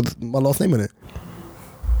got my last name in it."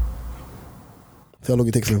 See how long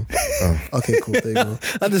it takes him. Okay, cool. There you go.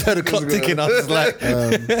 I just heard a clock ticking. I was like,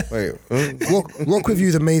 Wait, Rock with You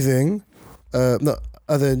is amazing. No,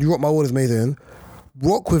 as in You Rock My World is amazing.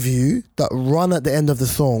 Rock with You, that run at the end of the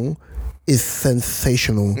song, is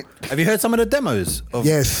sensational. have you heard some of the demos?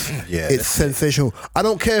 Yes, Yeah. it's sensational. I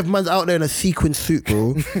don't care if man's out there in a sequin suit,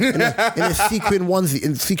 bro, in a sequin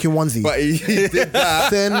onesie, but he did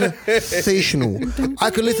that. sensational.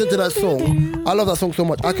 I can listen to that song. I love that song so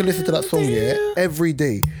much. I can listen to that song every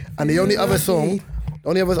day. And the only other song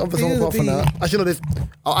apart from that, actually no,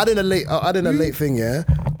 I'll add in a late thing.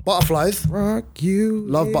 Butterflies. Rock you.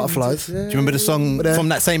 Love Butterflies. Do you remember the song from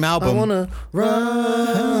that same I album? wanna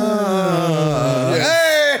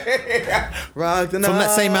Rock the From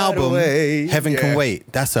that same night away. away. Heaven Can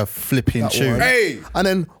Wait. That's a flipping tune. one. Hey, And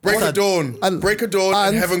then Break of Dawn. Break of Dawn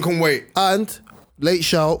and Heaven Can Wait. And late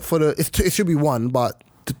shout for it should be one, but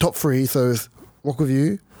the top three. So it's Rock with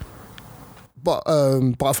You, but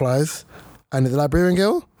Butterflies, and the Librarian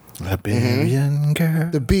Girl. Liberian girl.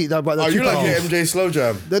 The beat that. Oh, you like it, MJ Slow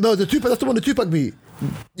Jam? The Tupac. That's the one. The Tupac beat.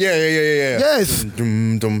 Yeah. Yes,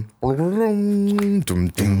 Dum, dum, dum, dum,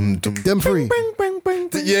 dum, dum. them three.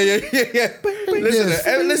 Yeah.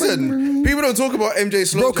 Listen. People don't talk about MJ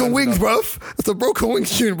Slow Broken Jams Wings, enough. bro. That's a Broken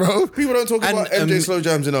Wings tune, bro. People don't talk about And, MJ Slow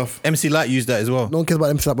Jams enough. MC Light used that as well. No one cares about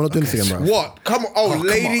them slap. We're not doing this again, bro. What? Come on. Oh,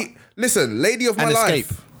 lady. Listen, Lady of My And Life.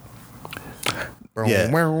 Escape. Yeah.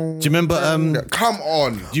 Do you remember? Come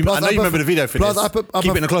on. I know you remember the video for plus this. I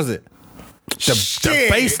Keep it in the closet. The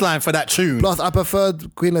Shit. bass line for that tune. Plus, I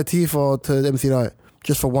preferred Queen Latifah to MC Light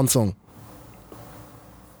just for one song.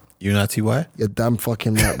 Unity Y. You're damn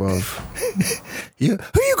fucking right, bro. Yeah.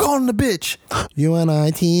 Who you calling the bitch?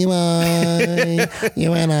 UNITY,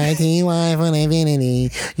 UNITY for infinity,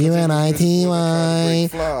 UNITY,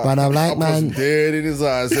 but I'm like man. Dead in his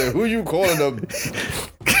eyes. Said, who you calling them?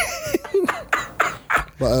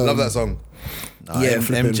 But, Love that song. Yeah,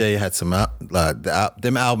 MJ had some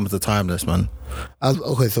them albums are timeless, man.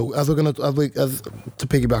 Okay, so as to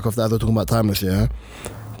piggyback off that, as we're talking about timeless, yeah.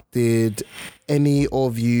 Did any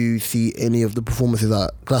of you see any of the performances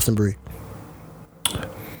at Glastonbury?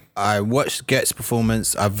 I watched Get's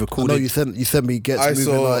performance. I've I know recorded. you sent me Gets I moving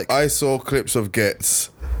saw like I saw clips of Gets.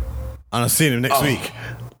 And I'm seeing him next week.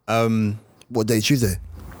 what day? Tuesday.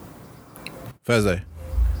 Thursday.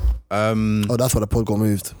 Oh, that's why the pod got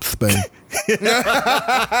moved. Spain.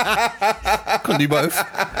 Couldn't do both.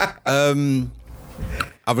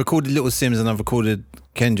 I've recorded Little Sims and I've recorded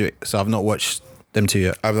Kendrick, so I've not watched them two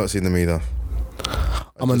yet. I've not seen them either.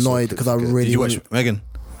 I'm annoyed because I really Did you want- watch Megan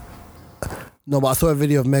No, but I saw a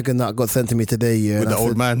video of Megan that got sent to me today. Yeah, with and the I old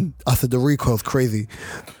said- man? I said the recoil's crazy.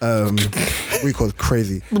 Recoil's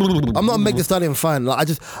crazy. I'm not a Megan Thee Stallion fan. Like,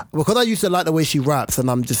 because I used to like the way she raps, and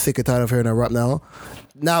I'm just sick and tired of hearing her rap now.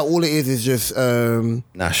 Now all it is just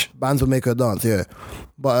Nash. bands will make her dance. Yeah,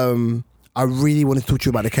 but I really wanted to talk to you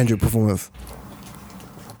about the Kendrick performance.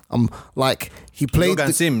 Like he You're played. going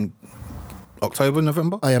to see him October,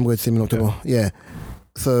 November? I am going to see him in October. Yeah.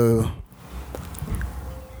 So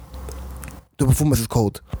the performance is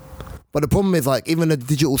cold. But the problem is, like, even the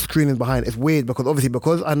digital screening behind it's weird because obviously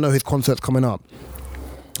because I know his concert's coming up,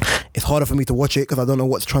 it's harder for me to watch it because I don't know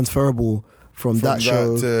what's transferable from that that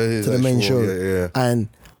show to his the main actual- show. yeah. And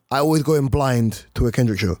I always go in blind to a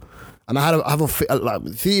Kendrick show. And I have like,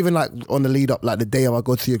 see, even like on the lead up, like the day I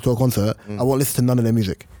go to see a concert, I won't listen to none of their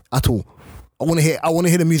music at all. I want to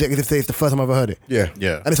hear the music as if it's the first time I've ever heard it. Yeah.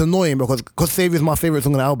 Yeah. And it's annoying because Savior is my favorite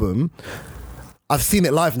song on the album. I've seen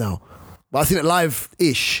it live now, but I've seen it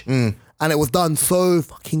live-ish, and it was done so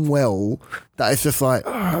fucking well that it's just like,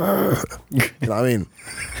 you know what I mean?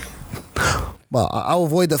 But I'll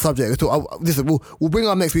avoid that subject. Listen, we'll bring it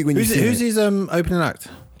up next week when Who's you see who's his opening act?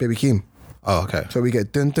 Baby Keem. Oh, okay. So we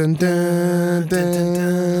get dun dun dun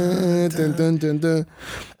dun dun dun dun dun.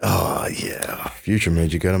 Oh yeah. Future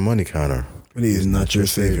made you get a money counter. But he is not your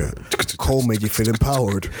savior. Cole made you feel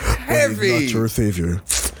empowered. But he's not your savior.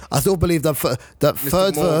 I still believe that that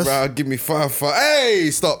third verse. Give me 5. Hey,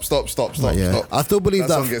 stop. Yeah. I still believe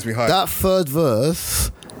that song gets me hyped. that third verse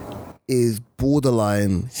is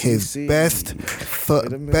borderline his best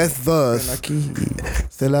verse.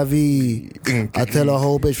 C'est la vie. I tell a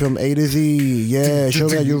whole bitch from A to Z. Yeah, show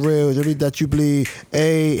me that you real. Show me that you bleed.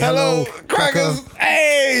 Hey, hello, crackers.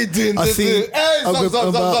 Hey, I see.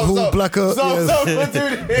 Who blacker?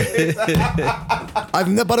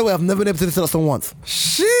 By the way, I've never been able to listen to that song once.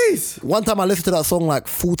 Jeez. One time I listened to that song like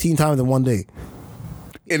 14 times in one day.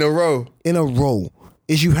 In a row.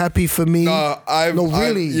 Is you happy for me? No,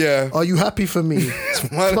 really. Yeah. Are you happy for me?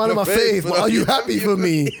 Smile on my face. But are you happy for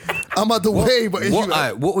me? I'm out the way, but is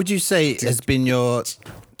what would you say has been your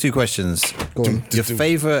 2 questions? Go on. Your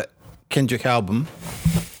favorite Kendrick album?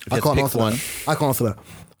 If you I had to can't pick answer one. that. I can't answer that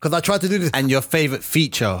because I tried to do this. And your favorite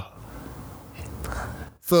feature?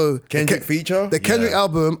 So Kendrick feature? the Kendrick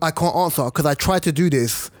album, I can't answer because I tried to do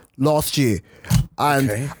this last year,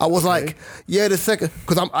 and I was like, yeah, the second,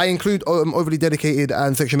 because I include Overly Dedicated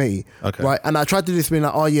and Section 80, right? And I tried to do this being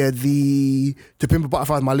like, oh yeah, the To Pimp a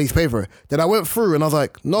Butterfly is my least favorite. Then I went through and I was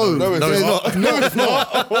like, no, it's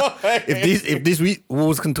not. If these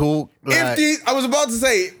walls can talk, like, I was about to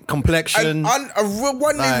say complexion, one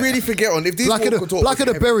they really forget on. If these Black walls could talk, of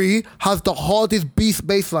the Berry has the hardest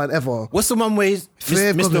bass line ever. what's the one where he's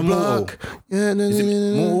Mr. Mortal? Yeah, Is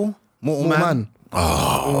it Mortal Man? No,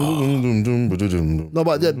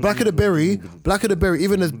 but yeah, Black of the Berry,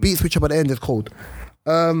 even as beats switch up at the end is cold.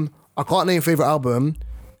 I can't name favorite album,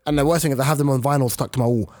 and the worst thing is I have them on vinyl stuck to my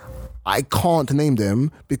wall. I can't name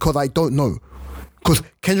them because I don't know. Because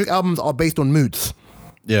Kendrick albums are based on moods.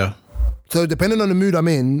 Yeah. So depending on the mood I'm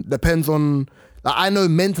in, depends on. Like, I know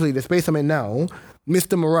mentally the space I'm in now,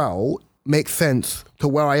 Mr. Morale makes sense to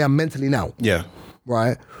where I am mentally now. Yeah.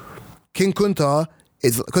 Right. King Kunta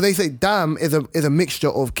is because they say Damn is a mixture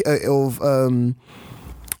of To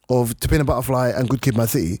Pimp a Butterfly and Good Kid, Mad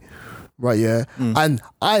City, right? Yeah, and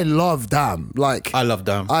I love Damn. Like I love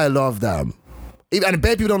Damn. And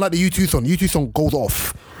bare people don't like the U2 song. U2 song goes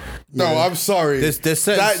off. No, I'm sorry. There's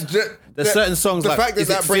certain songs. The like, fact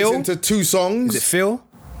that breaks into 2 songs. Is it Phil?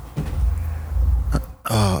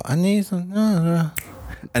 Oh, I need some.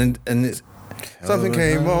 And it's Something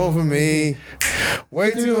came over me.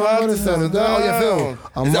 Way too hard to settle down. Oh yeah, Phil.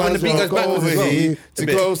 Is that when the beat goes back over here? Too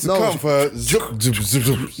close to comfort.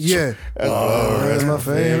 Yeah. That's my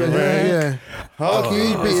favorite. Yeah. How can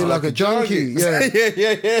you beat it like a junkie? Yeah.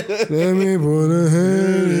 yeah. Let me put a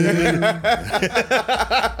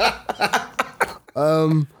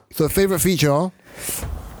hand. So favorite feature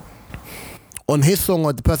on his song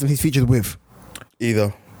or the person he's featured with?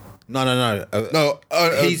 Either. No.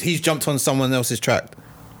 He's jumped on someone else's track.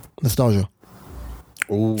 Nostalgia.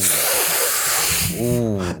 Ooh.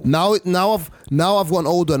 Now I've gotten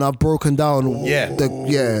older and I've broken down.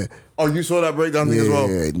 Yeah. Oh, you saw that breakdown thing as well.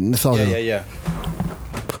 Yeah, Nostalgia. Yeah.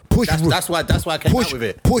 Push. That's why I came out with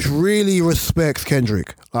it. Push really respects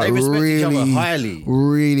Kendrick. Like, They respect really, each other highly.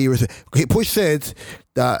 Really respect. Okay, Push said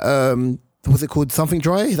that what's it called? Something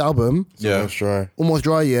Dry. His album. Yeah. Almost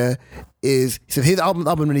Dry. Yeah. He said his album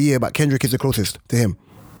of the year, but Kendrick is the closest to him.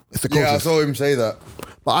 It's the closest. Yeah, I saw him say that.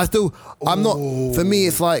 But I'm not. For me,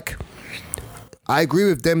 it's like I agree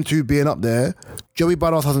with them two being up there. Joey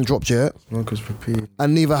Badass hasn't dropped yet, and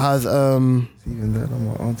neither has Even that,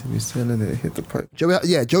 my auntie was selling it. Hit the pipe. Joey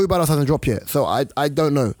Badass hasn't dropped yet, so I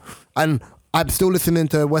don't know. And I'm still listening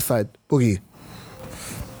to Westside Boogie.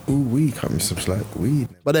 Ooh, we can't miss some slack. Weed.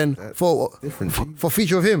 But then for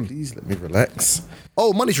feature of him, Please let me relax.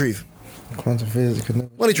 oh, Money Trees. Quantum physics could never.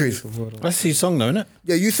 Money Trees. That's his song, though, isn't it?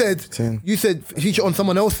 Yeah, you said feature on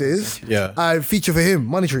someone else's. Yeah. I feature for him,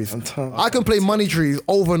 Money Trees. I can play Money Trees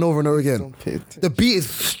over and over and over again. The beat is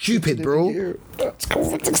stupid, bro.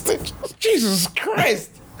 Jesus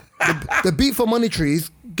Christ. The beat for Money Trees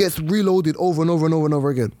gets reloaded over and over and over and over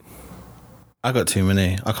again. I got too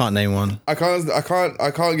many. I can't name one. I can't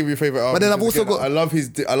give you a favorite album. But then I've because also again, got-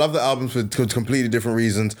 I love the albums for completely different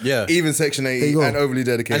reasons. Yeah. Even Section 80 you go. and Overly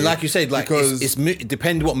Dedicated. And like you said, like because it's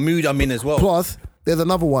depend what mood I'm in as well. Plus, there's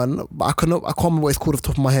another one, but I can't remember what it's called off the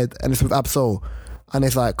top of my head, and it's with Absol. And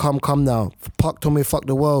it's like, come now. Puck told me, fuck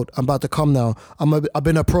the world. I'm about to come now. I've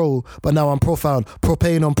been a pro, but now I'm profound.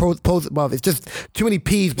 Propane on pose. It's just too many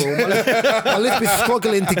P's, bro. My lip is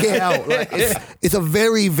struggling to get out. Like, it's a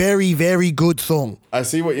very, very, very good song. I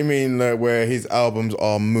see what you mean, where his albums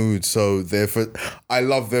are moods. So therefore, I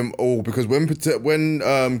love them all because when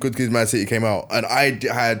Good Kids, Mad City came out, and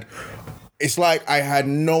it's like I had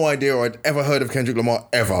no idea or I'd ever heard of Kendrick Lamar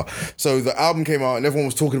ever. So the album came out and everyone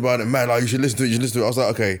was talking about it. Man, like, you should listen to it. I was like,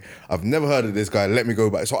 okay, I've never heard of this guy. Let me go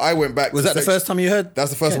back. So I went back. Was that the first time you heard? That's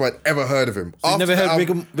the first time I'd ever heard of him. So you never heard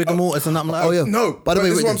Rigor Mortis and nothing like that? Oh yeah. No. By the way,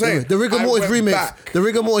 this is what I'm saying. The Rigor Mortis remix. Back. The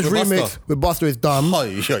Rigor Mortis With remix Busta. with Busta is dumb.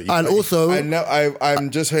 And also, I'm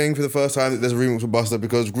just hearing for the first time that there's a remix with Busta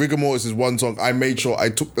because Rigor Mortis is one song. I made sure I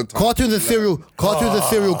took the time. Cartoons and Cereal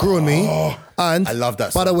grew on me. And I love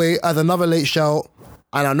that By the song. way, as another late shout,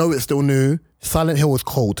 and I know it's still new, Silent Hill was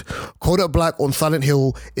cold. Kodak Black on Silent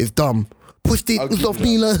Hill is dumb. Push the off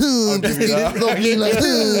me like, give you that. off me like,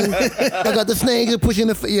 I got the snake pushing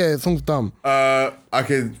the the song's dumb.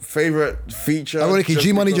 Favorite feature. Ironically,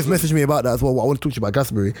 G Money just messaged me about that as well. I want to talk to you about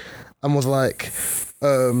Glastonbury, and was like,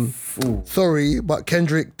 sorry, but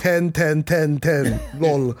Kendrick 10.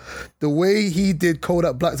 Lol. The way he did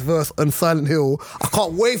Kodak Black's verse on Silent Hill, I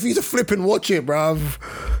can't wait for you to flip and watch it, bruv.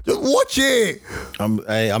 Just watch it. I'm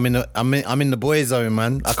in the boy zone,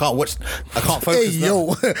 man. I can't focus. Hey,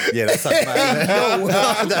 yo. Yeah, that's something.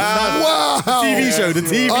 Wow. TV show, the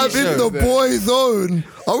TV I'm show. in the boy zone.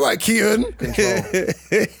 All right, Keaton.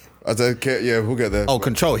 I don't care. Yeah, we'll get there. Oh,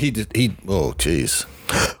 Control. He did. Oh, jeez.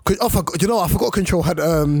 I forgot Control had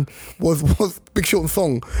was Big Sean's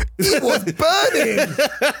song. It was burning.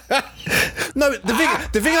 No,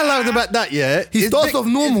 the thing I liked about that, He starts off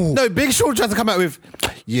normal. No, Big Sean tried to come out with,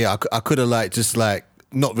 yeah, I could have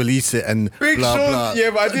not release it and Big blah Sean, blah. yeah,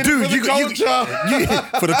 but I did it for the culture.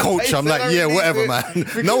 For the culture, I'm like, yeah, whatever, man.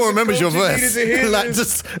 No one remembers your culture verse. needed to hear Like, this.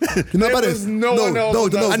 just You know There about was it? no one else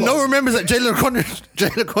that- and no one remembers that Jalen Conner, This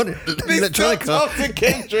stopped Electronica. after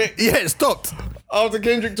Kendrick. Yeah, it stopped. After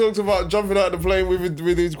Kendrick talks about jumping out of the plane with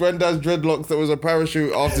his granddad's dreadlocks that was a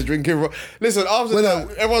parachute after drinking. Listen, after that,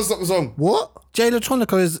 everyone stopped the song. What? Jay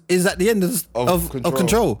Electronica is at the end of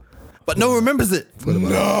Control. But no one remembers it.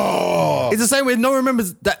 No. It's the same way no one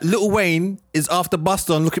remembers that Lil Wayne is after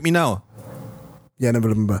Busta on Look At Me Now. Yeah, I never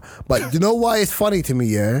remember. But you know why it's funny to me,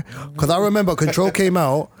 yeah? Because I remember Control came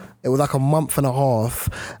out, it was like a month and a half,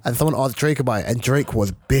 and someone asked Drake about it, and Drake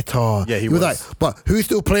was bitter. Yeah, he was was. like, but who's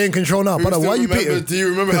still playing Control now? Brother, why are you bitter? Do you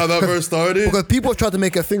remember how that verse started? Because people have tried to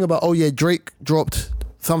make a thing about, oh yeah, Drake dropped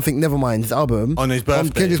something, Nevermind, his album. On his birthday.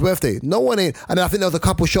 On Kendrick's birthday. No one in. And then I think there was a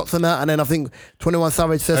couple shots on that, and then I think 21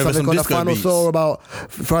 Savage said Over something some on the disco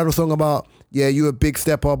final song about, yeah, you a big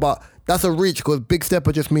stepper, but that's a reach because big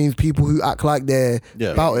stepper just means people who act like they're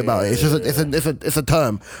about it. It's just it's a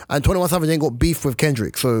term. And 21 Savage ain't got beef with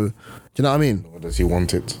Kendrick, so do you know what I mean? Or does he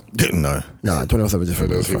want it? No. Nah, 21 Savage is Or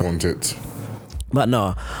different. does he want it? But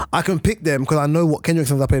nah, I can pick them because I know what Kendrick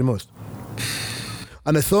songs I play the most.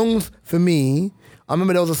 And the songs for me, I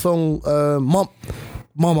remember there was a song,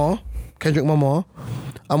 Mama, Kendrick Mama.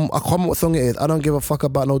 I can't remember what song it is. I don't give a fuck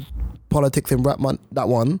about no politics in rap, man. That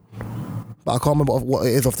one. But I can't remember what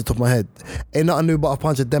it is off the top of my head. Ain't nothing new but a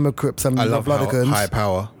bunch of Democrats and I love how Republicans. High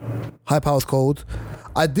Power. High Power's cold.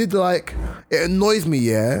 I did like, it annoys me,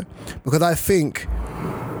 yeah, because I think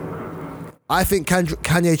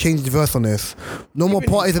Kanye changed the verse on this. No more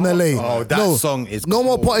parties in LA. Oh, that song is no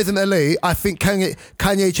more cold. parties in LA. I think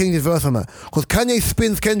Kanye changed his verse on that because Kanye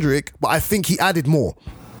spins Kendrick, but I think he added more.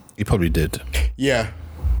 He probably did. Yeah.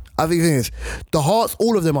 I think the thing is, the Hearts,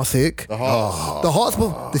 all of them are sick. The Hearts. The Hearts.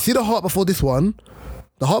 You see the Heart before this one.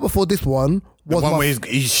 The Heart before this one The was one my. where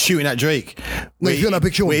he's shooting at Drake. No, he's shooting at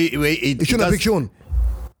Big Sean. He's He's shooting at Big Sean.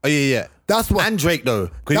 Oh yeah. That's what. And Drake though.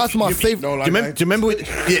 'Cause That's my favourite. No, Do you remember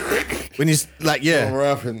when he's like, I'm yeah,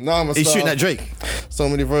 rapping. No, I'm a he's star. shooting at Drake. So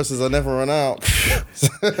many verses I never run out.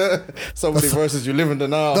 So many verses you live in the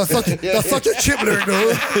now. That's such a chip lyric,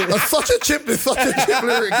 though. That's such a chip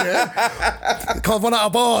lyric, yeah. Can't run out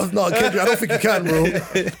of bars. No, Kendrick, I don't think you can, bro.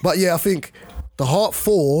 But yeah, I think the Heart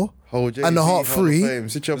 4 and the Heart 3.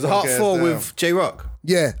 The Heart 4 with J Rock.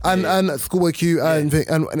 Yeah, and Schoolboy Q and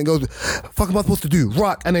it goes, fuck am I supposed to do?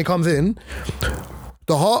 Rock, and then it comes in.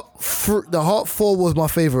 The Heart 4 was my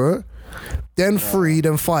favourite. Then 3,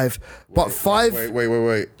 then 5. But 5...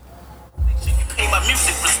 Wait.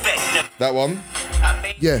 That one?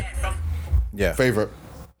 Yeah. Yeah. Favorite.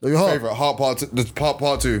 Your Heart. Favorite. Heart part 2. The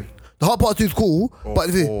part 2. The Heart Part 2 is cool, but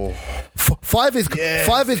five is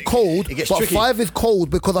cold, it gets but tricky. 5 is cold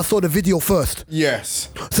because I saw the video first. Yes.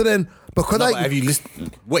 So then Because No, but have you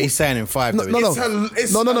listened? What he's saying in 5 though? No, no.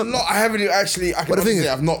 It's No. a lot. I haven't actually. I can But the thing honestly say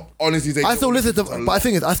is- I've not honestly taken. I still listen to, a but lot. the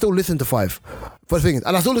thing is, I still listen to 5. But the thing is,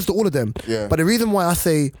 and I still listen to all of them. Yeah. But the reason why I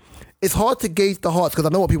say it's hard to gauge the hearts because I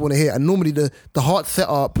know what people want to hear, and normally the hearts set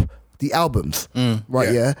up the albums, right?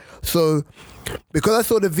 Yeah. Yeah. So because I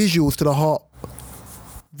saw the visuals to the heart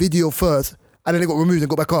video first, and then it got removed and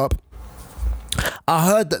got back up, I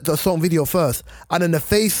heard the song video first, and then the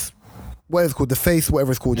face, what it's called, the face,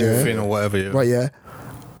 whatever it's called, yeah, Fin or whatever. Yeah. right, yeah.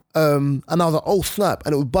 And I was like, oh snap,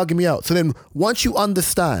 and it was bugging me out. So then once you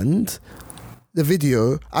understand the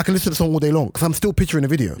video, I can listen to the song all day long because I'm still picturing the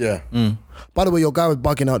video. Yeah. By the way, your guy was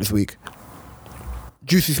bugging out this week.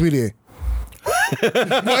 Juicy Smillier.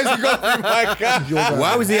 Why has he got through my guy?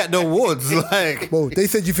 Why was he at the awards? Like, Bro, they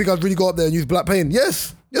said you think I'd really go up there and use Black Pain.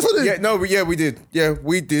 Yes. Yes, I did. Yeah, no, but yeah, we did. Yeah,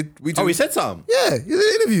 we did. We did. oh, he said something. Yeah, you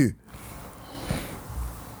did an interview.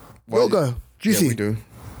 Your guy, Juicy. Yeah, we do.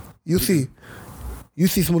 You see. You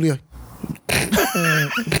see Smillier.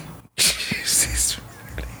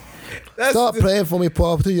 Start playing for me,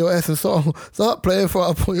 Pop, to your essence song. Start playing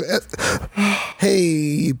for your essence.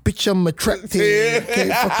 Hey, bitch, I'm attractive.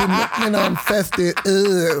 Can't fucking make me now infested.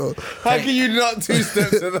 Ugh. How can you not two-step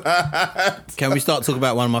to that? Can we start talking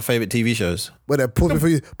about one of my favorite TV shows? But then pause before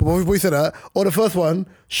you. But before you say that, or the first one,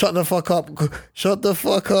 shut the fuck up. Shut the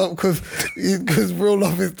fuck up, because real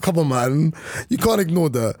love is. Come on, man. You can't ignore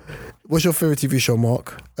that. What's your favorite TV show,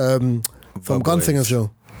 Mark? From Gunslinger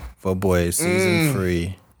Show. For Boys season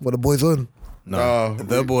 3. What the boys on? No, Oh,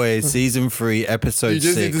 The Boys season 3 episode You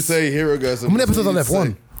just 6. need to say Herogasm. How many episodes are left?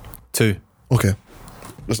 1. 2. Okay.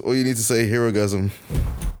 That's all you need to say, Herogasm.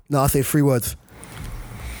 Now I say 3 words.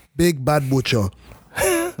 Big Bad Butcher.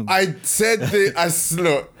 I said this.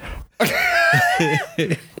 Look.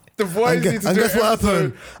 The boys And gu- need to and do guess an what episode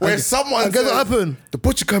happened? where And- someone and guess what says, happened? The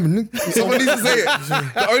butcher coming. Someone needs to say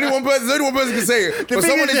it. There's only one person can say it. But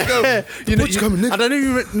someone needs to go. The butcher coming. I don't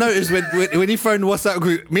even notice when he phoned the WhatsApp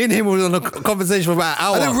group, me and him was on a conversation for about an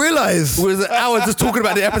hour. I didn't realise. It was an hour just talking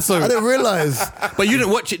about the episode. I didn't realise. But you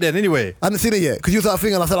didn't watch it then anyway. I hadn't seen it yet because you was that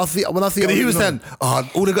thing and I said I'll see when I see it. And he was I'll let you saying,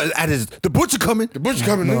 all they got is added is, the butcher coming. The butcher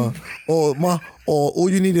coming. know. or all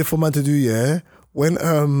you needed for man to do, yeah,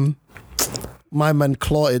 when my man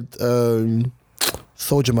clotted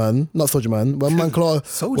Soldier Man, not Soldier Man, when man clotted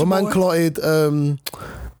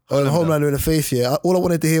Homelander in the face, yeah. All I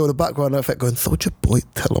wanted to hear was the background effect going, Soldier Boy,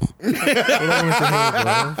 tell him.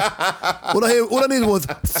 All I wanted to hear, bro. All I needed was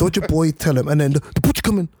Soldier Boy, tell him, and then the butcher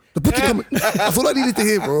coming. The butcher coming. That's all I needed to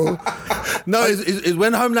hear, bro. No, it's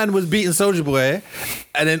when Homeland was beating Soldier Boy,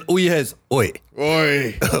 and then all you hear is, oi,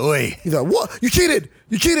 Oi. oi. He's like, what? You cheated.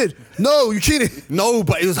 You cheated. No, you cheated. No,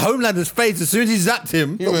 but it was Homelander's face. As soon as he zapped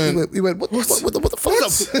him, No, he went, what the fuck? What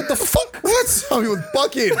the fuck? What? Oh, he was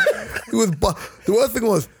bugging. He was the worst thing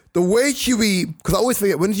was the way Huey, because I always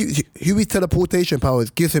forget when Huey's teleportation powers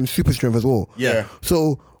gives him super strength as well. Yeah.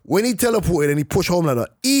 So when he teleported and he pushed Homelander,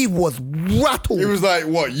 he was rattled. He was like,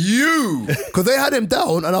 what, you? Because they had him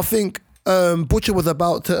down, and I think Butcher was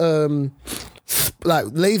about to like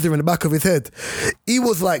laser in the back of his head. He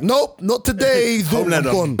was like, nope, not today. Zoom, I'm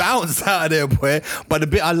Homelander gone. bounced out of there, boy. But the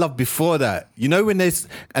bit I loved before that, you know, when this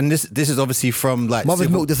is obviously from like Mother's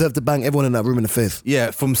Milk deserved to bang everyone in that room in the face.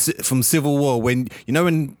 yeah, from Civil War, when you know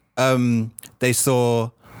when they saw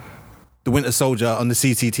the Winter Soldier on the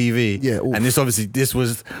CCTV. Yeah, oof. and this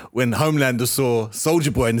was when Homelander saw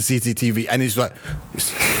Soldier Boy in the CCTV, and he's like,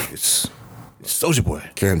 it's Soldier Boy.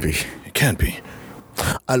 Can be. It can't be.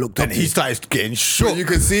 I looked up. And he started getting shook. But you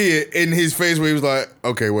could see it in his face where he was like,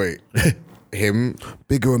 okay, wait. Him?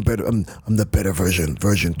 Bigger and better. I'm the better version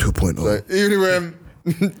 2.0. Like, even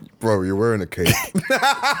bro, you're wearing a cape.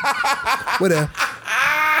 We're there.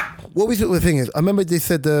 What was the thing is? I remember they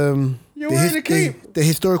said wearing a cape. the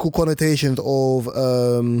historical connotations of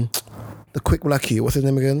the quick blackie. What's his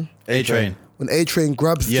name again? A-Train. When A-Train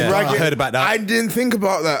grabs. Yeah, Drag I it. heard about that. I didn't think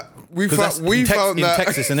about that. We Because found, we found in that.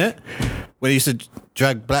 Texas, isn't it? When he used to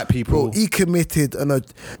drag black people. Bro, he committed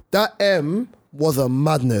that M was a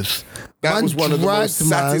madness. That Man was one of the most dragged,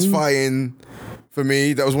 man. satisfying for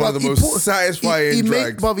me. That was one of the most satisfying he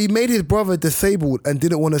drags. He made his brother disabled and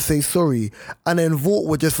didn't want to say sorry. And then Vought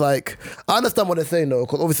were just like, I understand what they're saying though,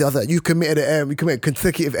 because obviously I was like, you committed an M, you committed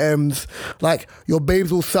consecutive M's. Like, your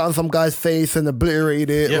babes all sat on some guy's face and obliterated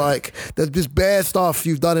it. Yep. Like, there's just bare stuff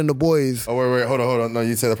you've done in The Boys. Oh, wait, hold on. No,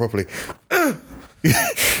 you say that properly.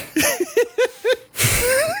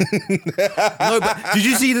 No, but did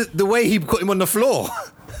you see the way he put him on the floor?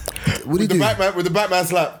 What did he do? With the Batman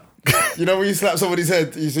slap. You know when you slap somebody's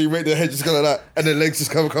head, so you make their head just go like that, and their legs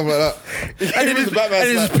just come like that. And then he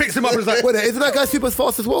just picks him up and is like, Wait, isn't that guy super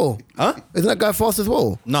fast as well? huh? Isn't that guy fast as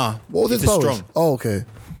well? Nah. What was his he's just powers? strong. Oh, okay.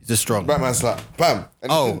 He's just strong. Batman slap, bam.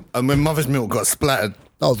 And Oh, and when Mother's Milk got splattered.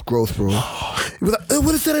 That was gross, bro. He was like,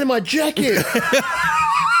 what is that in my jacket?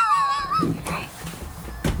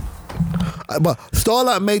 But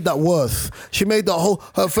Starlight made that worse. She made her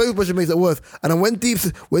face expression makes it worse. And then when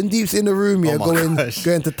Deep's in the room, yeah, Oh my gosh.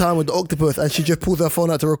 going to time with the octopus, and she just pulls her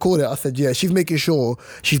phone out to record it. I said, yeah, she's making sure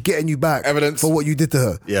she's getting you back Evidence. for what you did to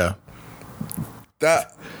her. Yeah.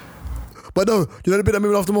 that. But no, you know the bit that made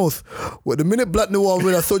me laugh the most? Well, the minute Black Noir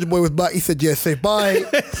realized Soulja Boy was back, he said, yeah, say bye.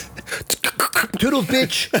 Toodles,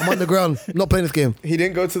 bitch. I'm on the ground. I'm not playing this game. He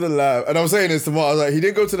didn't go to the lab, and I was saying this to Mark. I was like, he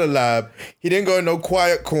didn't go to the lab. He didn't go in no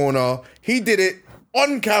quiet corner. He did it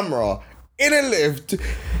on camera in a lift.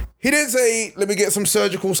 He didn't say, "Let me get some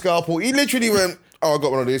surgical scalpel." He literally went, "Oh, I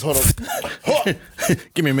got one of these. Hold on." Hot.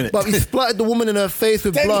 Give me a minute. But he splattered the woman in her face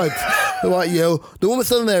with blood. Like, yo, the woman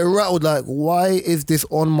standing there rattled like, why is this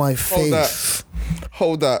on my face?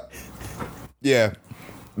 Hold that. Yeah.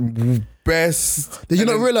 Best. Did you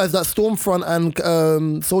not realize that Stormfront and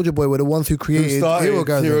Soulja Boy were the ones who created Hero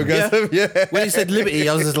Guys? Yeah. When he said Liberty,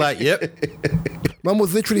 I was just like, yep. Man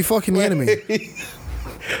was literally fucking the enemy.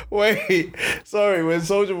 Wait, sorry. When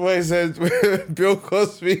Soulja Boy says Bill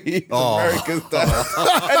Cosby, America's dad,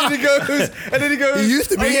 and then he goes, He used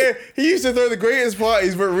to be. "Oh, yeah, he used to throw the greatest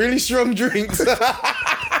parties, but really strong drinks."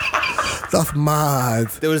 That's mad.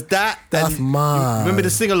 There was that. That's and mad. Remember the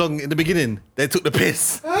sing along in the beginning? They took the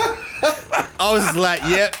piss. I was like,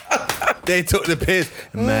 yep. They took the piss.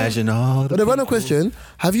 Imagine all the But the random question: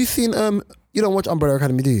 have you seen? You don't watch Umbrella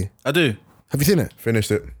Academy, do you? I do. Have you seen it?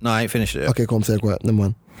 Finished it. No, I ain't finished it yet. Okay, cool. I'm saying quiet. Never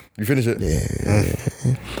mind. You finished it?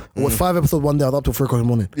 Yeah. I watched 5 episodes one day. I was up till 3 o'clock in the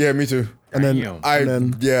morning, Yeah, me too. and then Damn. I then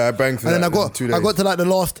banged through and then that I in 2 got days. I got to like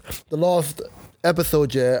the last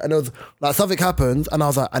episode, yeah, and it was like something happened, and I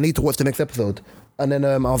was like, I need to watch the next episode, and then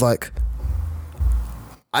I was like,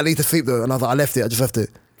 I need to sleep though, and I was like, I just left it.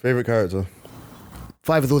 Favorite character?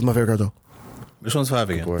 5 is always my favorite character. Which one's 5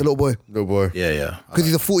 again? Boy. The little boy, Little boy. Yeah. because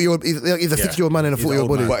he's a 40-year-old. He's a 60-year-old man in a He's 40-year-old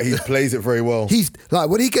old body. man. But he plays it very well. He's like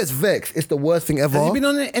when he gets vexed, it's the worst thing ever. Has he been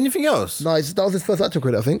on anything else? No, that was his first acting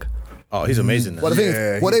credit, I think. Oh, he's amazing. But the thing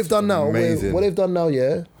Yeah, is, what he's they've done now, amazing. what they've done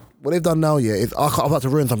now, is I'm about to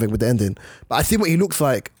ruin something with the ending. But I see what he looks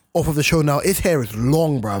like off of the show now. His hair is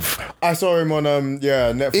long, bruv. I saw him on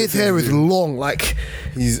Netflix. His hair is interview. long, like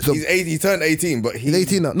He's 18. He turned 18, but he's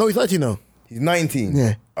 18 now. No, he's 19 now. He's 19.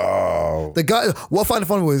 Yeah. Oh. The guy. What I find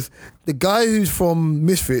funny was the guy who's from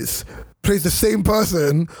Misfits plays the same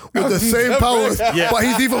person with the same powers, but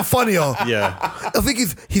he's even funnier. Yeah. I think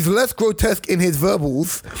he's less grotesque in his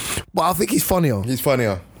verbals, but I think he's funnier. He's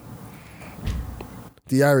funnier.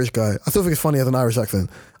 The Irish guy. I still think it's funny as an Irish accent.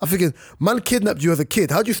 I'm thinking, man kidnapped you as a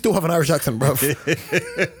kid. How do you still have an Irish accent, bruv?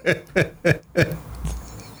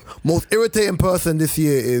 Most irritating person this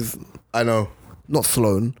year is I know. not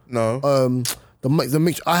Sloan. No. The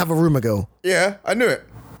mix. I have a rumor, girl. Yeah, I knew it.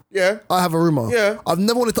 Yeah. I have a rumor. Yeah. I've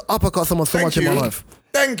never wanted to uppercut someone so much in my life.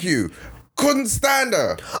 Thank you. Couldn't stand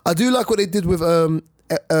her. I do like what they did with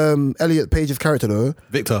Elliot Page's character, though.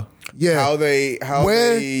 Victor. Yeah. How they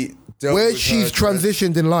dealt where with she's her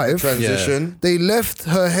transitioned in life. transition. They left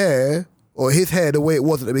her hair or his hair the way it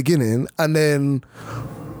was at the beginning, and then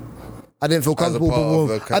I didn't feel As a comfortable.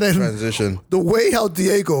 part of the And then transition. the way how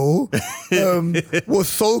Diego was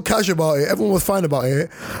so casual about it, everyone was fine about it,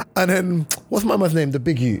 and then what's my man's name? The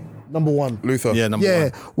big you, number 1. Luther. Yeah, number Yeah,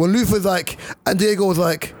 one. when Luther's like, and Diego was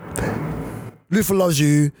like, Luther loves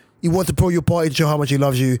you. You want to pro your party to show how much he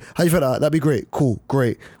loves you. How you feel that? That'd be great. Cool,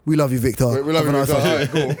 great. We love you, Victor. We love Have you, a nice Victor.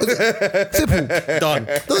 life. Alright, cool. Simple. Done.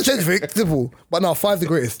 Doesn't change anything. Simple. But no, 5's the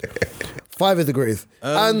greatest. 5 is the greatest.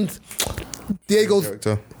 And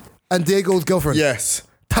Character. Diego's girlfriend. Yes.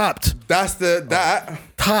 Tapped. That's that.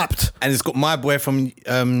 Tapped. And it's got my boy from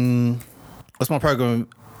what's my program?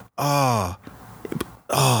 And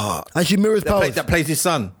she mirrors powers. That plays his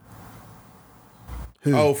son.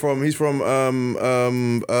 Oh, he's from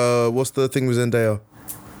what's the thing with Zendaya?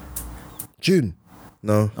 June.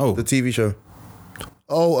 No. Oh. The TV show.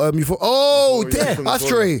 Oh, damn. Euphoria.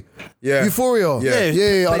 Ashtray. Yeah. Euphoria. Yeah.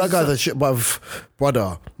 Yeah. Oh, Plays that his guy's son. a shit, bruv.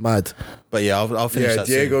 Brother. Mad. But yeah, I'll finish Yeah, that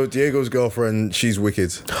soon. Diego's girlfriend, she's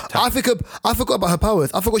wicked. I forgot about her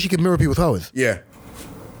powers. I forgot she could mirror people's powers. Yeah.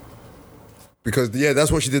 Because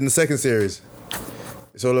that's what she did in the second series.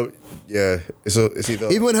 It's all it's either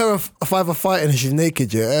Even when her and 5 are fighting and she's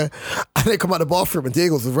naked, yeah, and they come out the bathroom and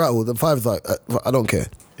Diego's rattled and 5's like, I don't care.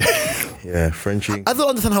 Yeah, Frenchie. I don't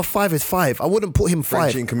understand how 5 is 5. I wouldn't put him 5.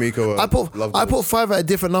 Frenchie and Kamiko. I put 5 at a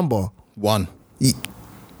different number. 1.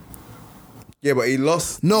 Yeah, but he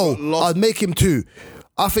lost. No, he lost. I'd make him 2.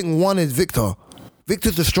 I think 1 is Victor.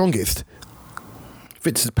 Victor's the strongest.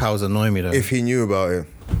 Victor's powers annoy me though. If he knew about it.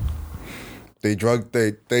 They drugged.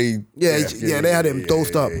 They they had him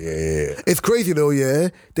dosed up. Yeah. It's crazy though. Yeah,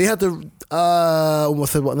 they had to.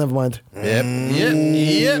 Almost said what? Never mind.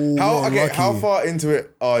 Yep. How far into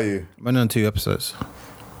it are you? Went on 2 episodes.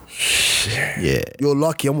 Yeah. You're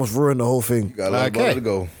lucky. I almost ruined the whole thing. Got a lot Okay. to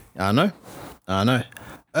go. I know.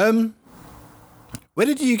 Where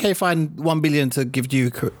did the UK find 1 billion to give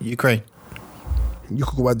to Ukraine? You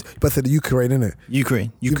could go back. You better say the Ukraine, innit?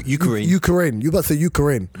 Ukraine. Ukraine. You better say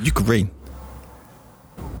Ukraine. Ukraine.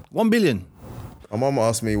 1 billion. My mum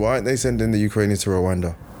asked me, why aren't they sending the Ukrainians to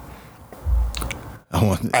Rwanda?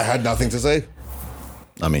 I had nothing to say.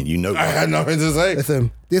 I mean, you know. I had nothing to say.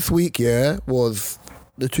 Listen, this week, was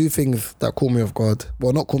the 2 things that caught me off guard.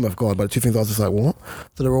 Well, not caught me off guard, but the 2 things I was just like, what?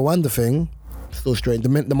 So the Rwanda thing, still strange.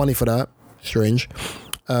 The money for that, strange.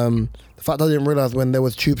 The fact I didn't realise when there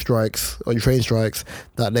was tube strikes or train strikes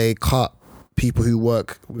that they cut people who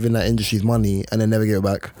work within that industry's money and then never give it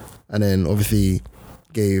back. And then obviously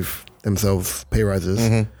gave themselves pay rises.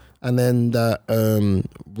 Mm-hmm. And then that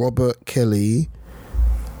Robert Kelly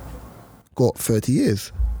got 30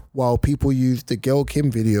 years. While people used the Gail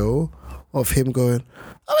Kim video of him going,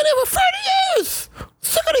 I've been here for 30 years!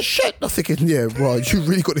 Sick of this shit! I'm thinking, yeah, bro, you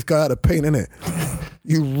really got this guy out of paint, innit?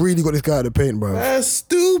 You really got this guy out of paint, bro. That's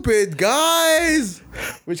stupid, guys.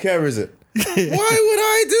 Which camera is it? Why would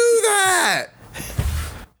I do that?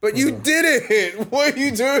 But you did it. What are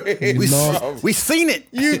you doing? We seen it.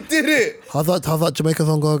 You did it. How's that Jamaica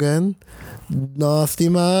song go again? Nasty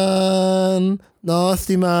man,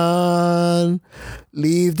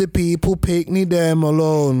 leave the people picnic them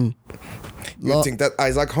alone. You think that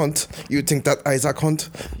Isaac Hunt? You think that Isaac Hunt?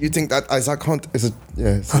 You think that Isaac Hunt is a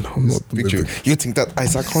I know, I'm not big tune. You think that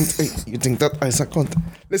Isaac Hunt? You think that Isaac Hunt?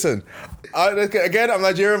 Listen, again, I'm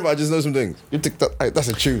Nigerian, but I just know some things. You think that that's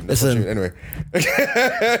a tune? That's Listen. a tune. Anyway,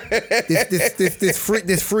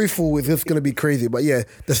 this free fall is just gonna be crazy. But yeah,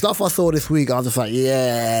 the stuff I saw this week, I was just like,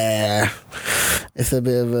 yeah, it's a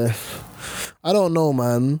bit of a. I don't know,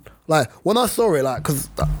 man. Like when I saw it, like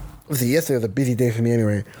because obviously yesterday was a busy day for me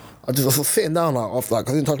anyway. I was sitting down cause I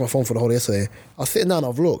didn't touch my phone for the whole day yesterday. I was sitting down,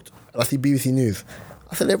 I've looked, and I see BBC News.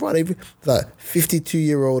 I said, they've like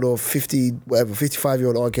 52-year-old or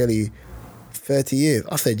 55-year-old R. Kelly, 30 years.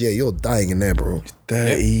 I said, yeah, you're dying in there, bro.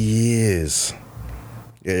 30 years.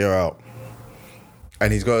 Yeah, you're out.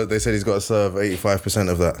 And they said he's got to serve 85%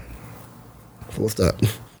 of that. What's that?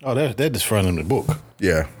 Oh, they're just throwing in the book.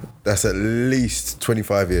 Yeah, that's at least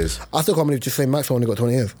 25 years. I still can't believe just saying Maxwell only got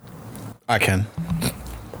 20 years. I can.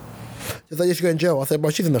 Just like, you should go in jail. I said, bro,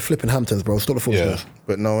 she's in the flipping Hamptons, bro. Stop the foolishness.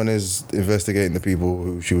 But no one is investigating the people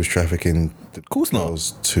who she was trafficking. Of course not.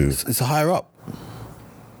 To. It's higher up.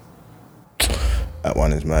 That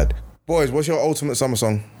one is mad. Boys, what's your ultimate summer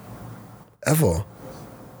song? Ever.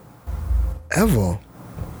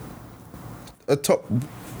 A top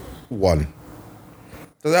one.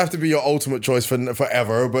 Doesn't have to be your ultimate choice for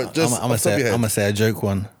forever, but just I'm gonna say a joke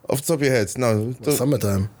one. Off the top of your head. No.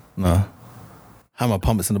 Summertime. No. Hammer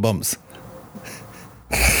pumps and the bumps.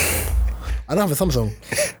 I don't have a summer song.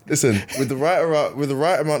 Listen, with the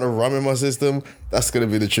right amount of rum in my system, that's gonna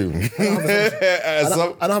be the tune.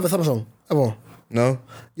 I don't have a summer song. Ever. No?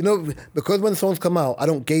 You know, because when songs come out, I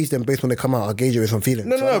don't gauge them based when they come out. I gauge it with some feeling.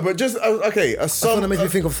 No, but just, okay, a song. that makes me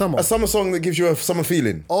think of summer. A summer song that gives you a summer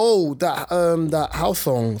feeling. Oh, that house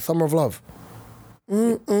song, Summer of Love.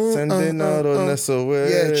 Sending out on this away.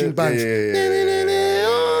 Yeah, Tune Bangs.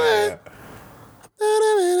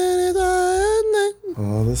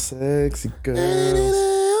 All the sexy girls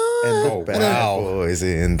and the bad boys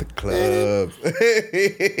in the club.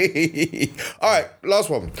 All right, last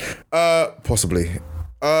one. Possibly.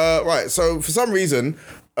 Right, so for some reason,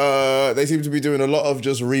 they seem to be doing a lot of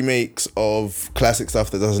just remakes of classic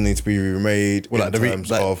stuff that doesn't need to be remade. Well, in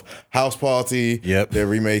terms of House Party. Yep. They're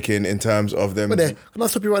remaking in terms of them. But there, can I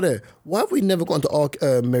stop you right there? Why have we never gotten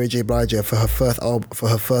to Mary J. Blige for her first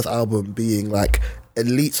album being like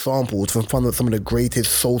elite samples from some of the greatest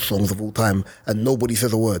soul songs of all time, and nobody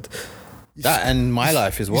says a word? That and My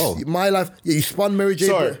Life as well. My Life, yeah, you spun Mary J.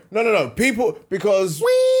 Sorry, no. People, because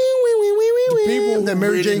people the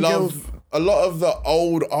Mary really Jane love Girls. a lot of the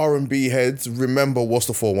old R&B heads. Remember What's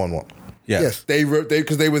the 411? Yeah. Yes. They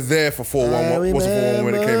because they were there for 411. What's the 411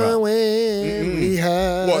 when it came out? We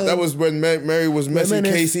had What? That was when Mary was Messy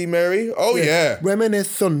Reminisce. Casey Mary. Oh yeah.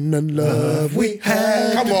 Reminisce on the love we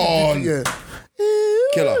had. Come on. Yeah.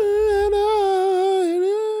 Killer.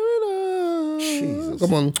 Jesus.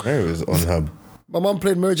 Come on. Mary was on her. My mum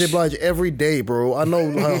played Mary J. Blige every day, bro. I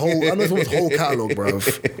know this woman's whole catalog, bro.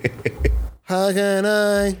 How can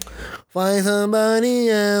I find somebody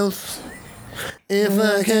else if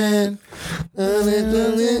I can?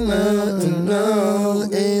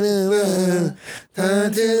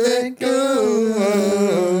 Time to let go.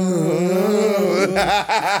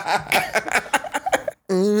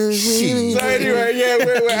 So anyway, yeah,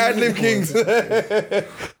 we're ad-lib kings.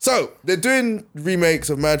 So they're doing remakes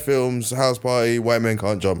of mad films, House Party, White Men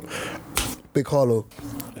Can't Jump. Big Harlow.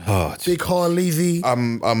 Oh, Big Harleezy.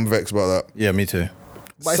 I'm vexed about that. yeah, me too.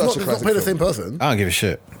 But Such it's a not classic playing the film. same person. I don't give a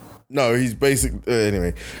shit. No, he's basic.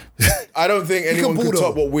 Anyway, I don't think anyone can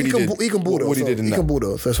top what Woody did. He can what bulldoze. Woody did in He that. can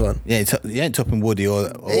bulldoze. First one. Yeah, he ain't topping Woody or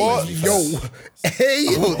What? Yo. Hey.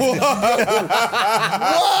 Wow.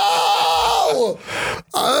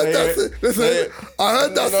 I heard that. Listen. I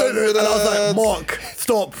heard that sentence and I was like, Mark,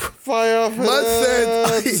 stop. Fire for Man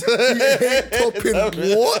said, he ain't topping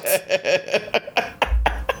what?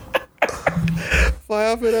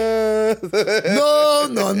 Fire for that.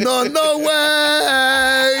 No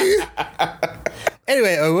way.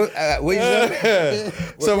 Anyway, what you saying?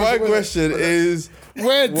 So my question is,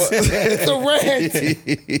 Red. It's a red.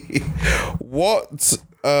 what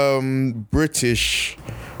British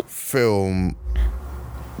film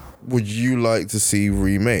would you like to see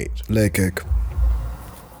remade? Leg cake.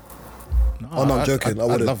 Oh, no, I'm joking. I I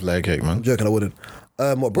wouldn't. love leg cake, man. I'm joking. I wouldn't.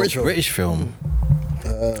 What British? British film.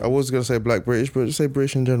 I was gonna say Black British, but just say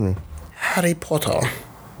British in general. Harry Potter.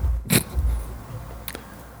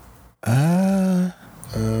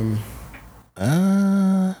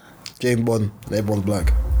 James Bond. Everyone's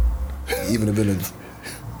black. Even the villains.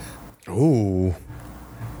 Ooh.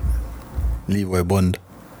 Leroy Bond.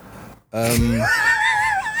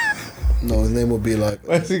 No, his name would be like.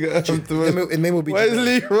 Where's he got? His name would be. Where's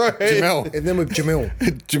Leroy? Jamel. His name would be Jamil.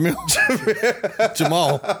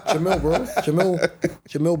 Jamal. Jamil, bro.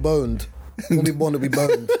 Jamil boned. Won't be Bond, it'll be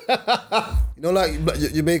boned. You know, like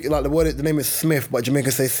you make like the name is Smith, but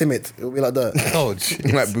Jamaica say Simit. It'll be like that. Oh,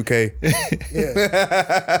 Like bouquet.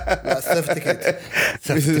 Yeah. Like certificate.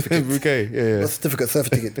 Bouquet. Yeah. A certificate,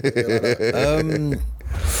 certificate. Yeah, like that.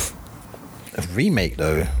 a remake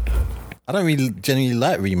though. I don't really genuinely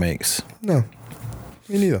like remakes. No,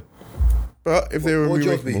 me neither. But if they were What would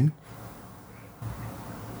yours remaking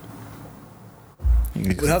be?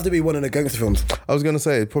 them, It would have to be one of the gangster films. I was gonna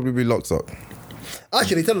say it'd probably be Lock, Stock.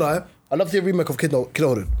 Actually, tell a lie. I'd love to see a remake of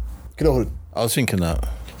Kidulthood. Kidulthood. I was thinking that.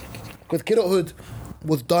 Because Kidulthood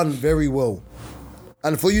was done very well.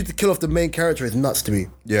 And for you to kill off the main character is nuts to me.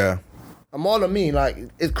 Yeah. And Marlon Me, like,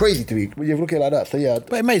 it's crazy to me when you look at it like that. So yeah.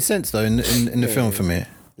 But it made sense though in the film for me.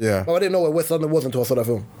 Yeah. But I didn't know where West London was until I saw that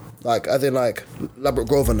film. Like, as in, like, Ladbroke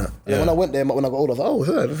Grove and that. And Yeah. when I went there, when I got older, I was like, oh,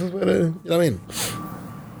 yeah, this is where they, you know what I mean?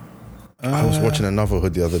 I was watching another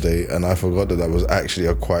hood the other day, and I forgot that was actually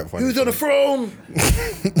a quite funny. Who's on the throne?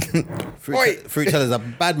 Fruit Teller's a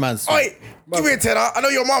bad man. Oi, give me a tenner. I know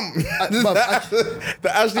your mum.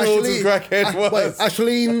 The Ashley Wilson's crackhead was.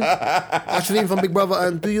 Ashleen from Big Brother,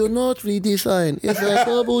 and do you not read this sign? It's a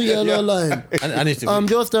double yellow line. I need to. I'm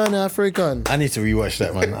just an African. I need to rewatch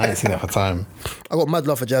that, man. I ain't seen that for time. I got mad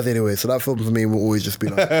love for jazz anyway, so that film for me will always just be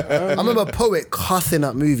like. I remember Poet cussing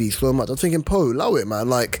that movie so much. I was thinking, Poe, allow it, man.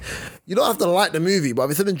 Like, you don't have to like the movie, but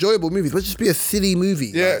if it's an enjoyable movie, let's just be a silly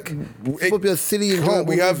movie. Yeah, like, it's supposed to be a silly, Can't enjoyable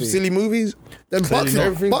we have movie. silly movies? Then Bucks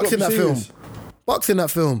Everything's in got that to be film. serious. Bucks in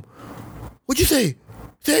that film. What'd you say?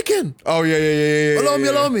 Say it again. Oh yeah.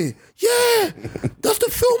 Allow me. Yeah, that's the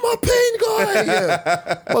Feel My Pain guy.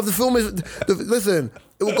 Yeah, but the film is. Listen,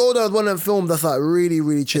 it will go down as one of them films that's like really,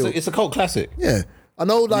 really chill. It's a cult classic. Yeah, I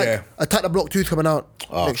know. Like Yeah. Attack the Block 2's coming out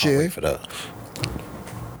Oh, next I can't year. wait for that.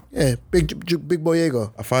 Yeah, Big Boy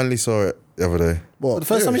Yeager. I finally saw it the other day. What? The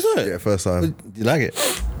first time you saw it? Yeah, first time. Do you like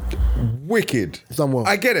it? Wicked. It's done well.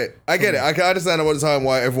 I get it. I can understand at one time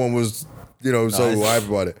why everyone was, so it's- hype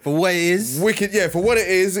about it. For what it is, Wicked, yeah. For what it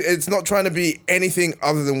is, it's not trying to be anything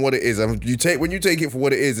other than what it is. And when you take it for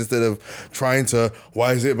what it is, instead of trying to,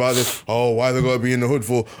 why is it about this? Oh, why they got to be in the hood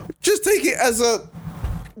for? Just take it as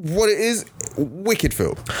what it is. Wicked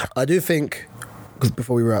film. I do think, because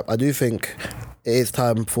before we wrap, I do think it is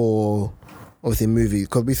time for obviously movies,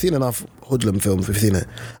 because we've seen enough hoodlum films, we've seen it.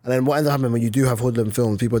 And then what ends up happening when you do have hoodlum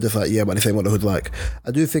films, people are just like, yeah, but this ain't what the hood's like.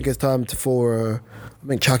 I do think it's time for, I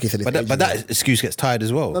think Chucky said it. but that excuse gets tired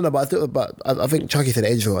as well. No, but I think Chucky said it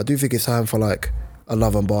ages ago. I do think it's time for like a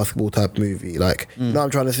love and basketball type movie. Like, you know what I'm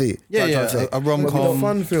trying to see? Yeah, Like, yeah, I'm trying to say. a rom-com. What's the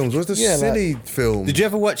fun films? What's the Yeah, silly film? Did you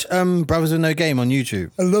ever watch Brothers with No Game on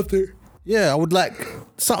YouTube? I loved it. Yeah, I would like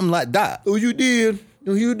something like that. Oh, you did.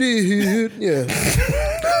 Oh, you did. Yeah.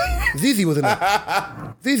 Zizi was in it.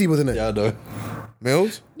 Zizi was in it. Yeah, I know.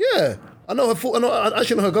 Mills? Yeah. I know her full, I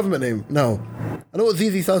actually know her government name now. I know what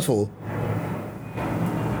ZZ stands for.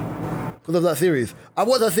 Because of that series. I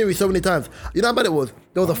watched that series so many times. You know how bad it was?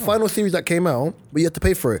 There was a final series that came out, but you had to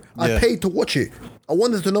pay for it. I Yeah. paid to watch it. I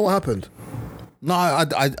wanted to know what happened. No,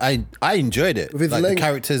 I enjoyed it. With his Like Leng, the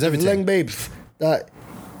characters, with his everything. Leng babes.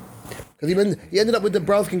 Because he ended up with the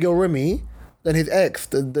brown skin girl Remy, then his ex,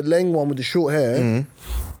 the Leng one with the short hair,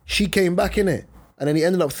 she came back in it. And then he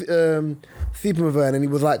ended up sleeping with her, and then he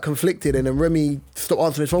was like conflicted, and then Remy stopped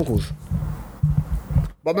answering his phone calls.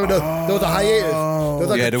 But remember, there was a hiatus. There was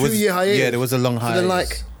like Yeah, a there was- 2-year hiatus. yeah, there was a long So then, like,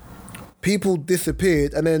 hiatus. people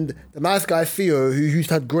disappeared, and then the nice guy Theo, who used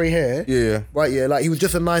to have grey hair, Yeah. right, yeah, like he was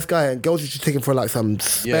just a nice guy, and girls used to take him for like some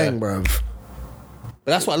spang, Yeah. bruv.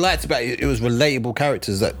 But that's what I liked about it. It was relatable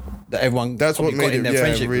characters that everyone That's what probably got made in it, their yeah,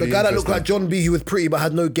 friendship. really The guy that looked interesting. like John B, who was pretty but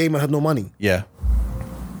had no game and had no money. Yeah.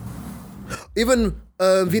 Even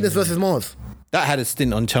Venus versus Mars. That had a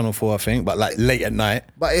stint on Channel 4, I think, but like late at night.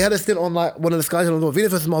 But it had a stint on like one of the Sky channels.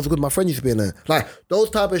 Venus vs Mars was good. My friend used to be in there. Like those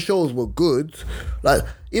type of shows were good. Like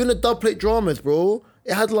even the dub plate dramas, bro.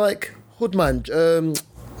 It had like Hoodman.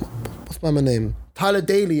 What's my man's name? Tyler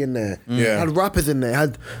Daly in there. Yeah. It had rappers in there. It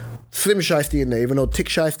had Slim Shiesty in there. Even though Tick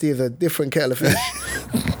Shiesty is a different kettle of fish.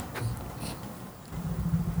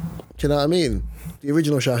 Do you know what I mean? The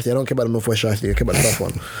original Shiesty. I don't care about the Northwest Shiesty. I care about the South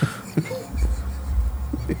one.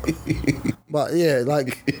 But yeah,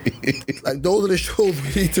 like those are the shows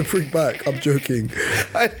we need to bring back. I'm joking.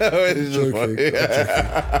 I know, it's just Joking.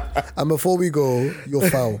 funny. And before we go, you're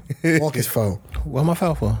foul. Mark is foul. What am I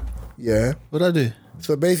foul for? Yeah. What did I do?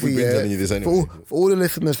 So basically, We've been yeah, telling you this anyway. for all the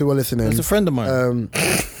listeners who are listening, It's a friend of mine.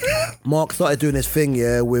 Mark started doing this thing,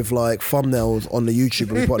 yeah, with like thumbnails on the YouTube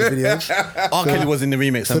and we put the videos. R. Kelly was in the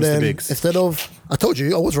remix So and Mr. then, Biggs. instead of, I told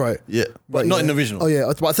you, I was right. Yeah, but not yeah. in the original. Oh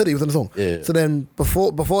yeah, but I said it was in the song. Yeah. So then before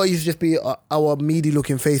it used to just be our meaty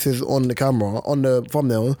looking faces on the camera, on the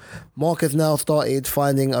thumbnail, Mark has now started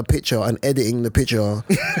finding a picture and editing the picture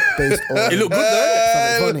based on. It looked good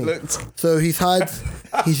though. Something It funny. looked- So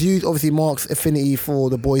he's used obviously Mark's affinity for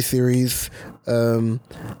the Boys series, and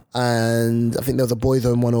I think there was a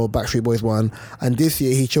Boyzone one or a Backstreet Boys one. And this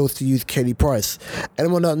year he chose to use Kelly Price.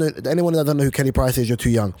 Anyone that doesn't know who Kelly Price is, you're too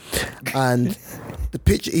young. And the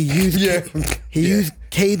picture he used, used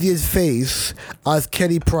Kadia's face as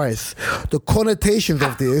Kelly Price. The connotations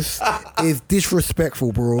of this is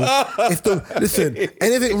disrespectful, bro. Listen,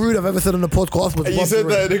 anything rude I've ever said on the podcast was And you said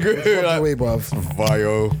that in the group, away, bruv.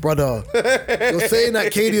 Vio. Brother, you're saying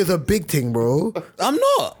that Katie is a big thing, bro. I'm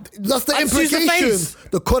not. That's the I just used the implications. face.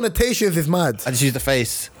 The connotations is mad. I just used the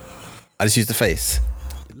face.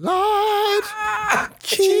 Lied,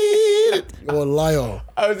 cheated. You're a liar.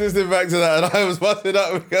 I was listening back to that and I was busting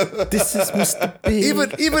up because This is Mr.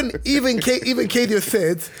 Big. Even Katie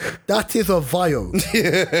said that is a vio.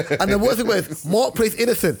 And the worst thing was Mark plays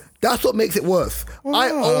innocent. That's what makes it worse. I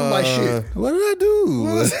own my shit. What did I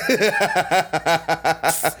do?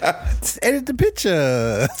 Just edit the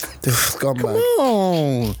picture. This scumbag.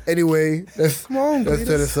 Oh, Anyway, let's turn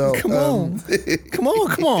this out. come on. Come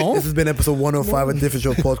on. This has been episode 105 of Different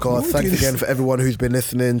Show Podcast. Thanks again for everyone who's been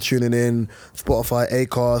listening, tuning in, Spotify,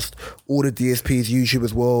 Acast, all the DSPs, YouTube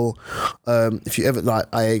as well. If you ever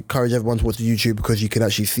I encourage everyone to watch the YouTube because you can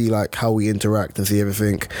actually see like how we interact and see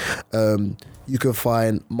everything. You can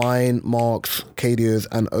find mine, Mark's, Kadia's,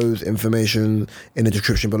 and O's information in the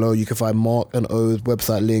description below. You can find Mark and O's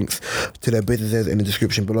website links to their businesses in the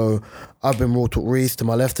description below. I've been Raw Talk Reese. To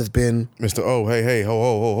my left has been Mr. Oh, hey,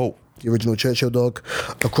 ho. the original Churchill dog.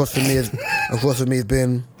 Across from me has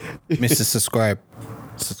been. Mr.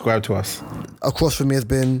 Subscribe to us. Across from me has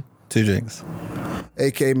been. 2 drinks.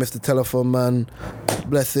 AKA Mr. Telephone Man.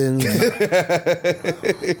 Blessings.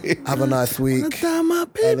 Have a nice week.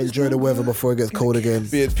 And enjoy the weather before it gets cold again.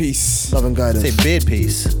 Be at peace. Love and guidance. Say beard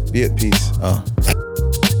piece. Be at peace. Oh.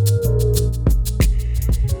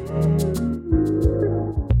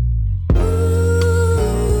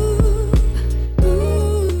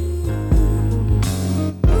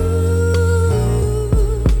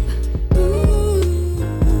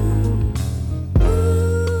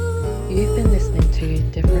 You've been listening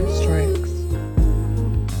to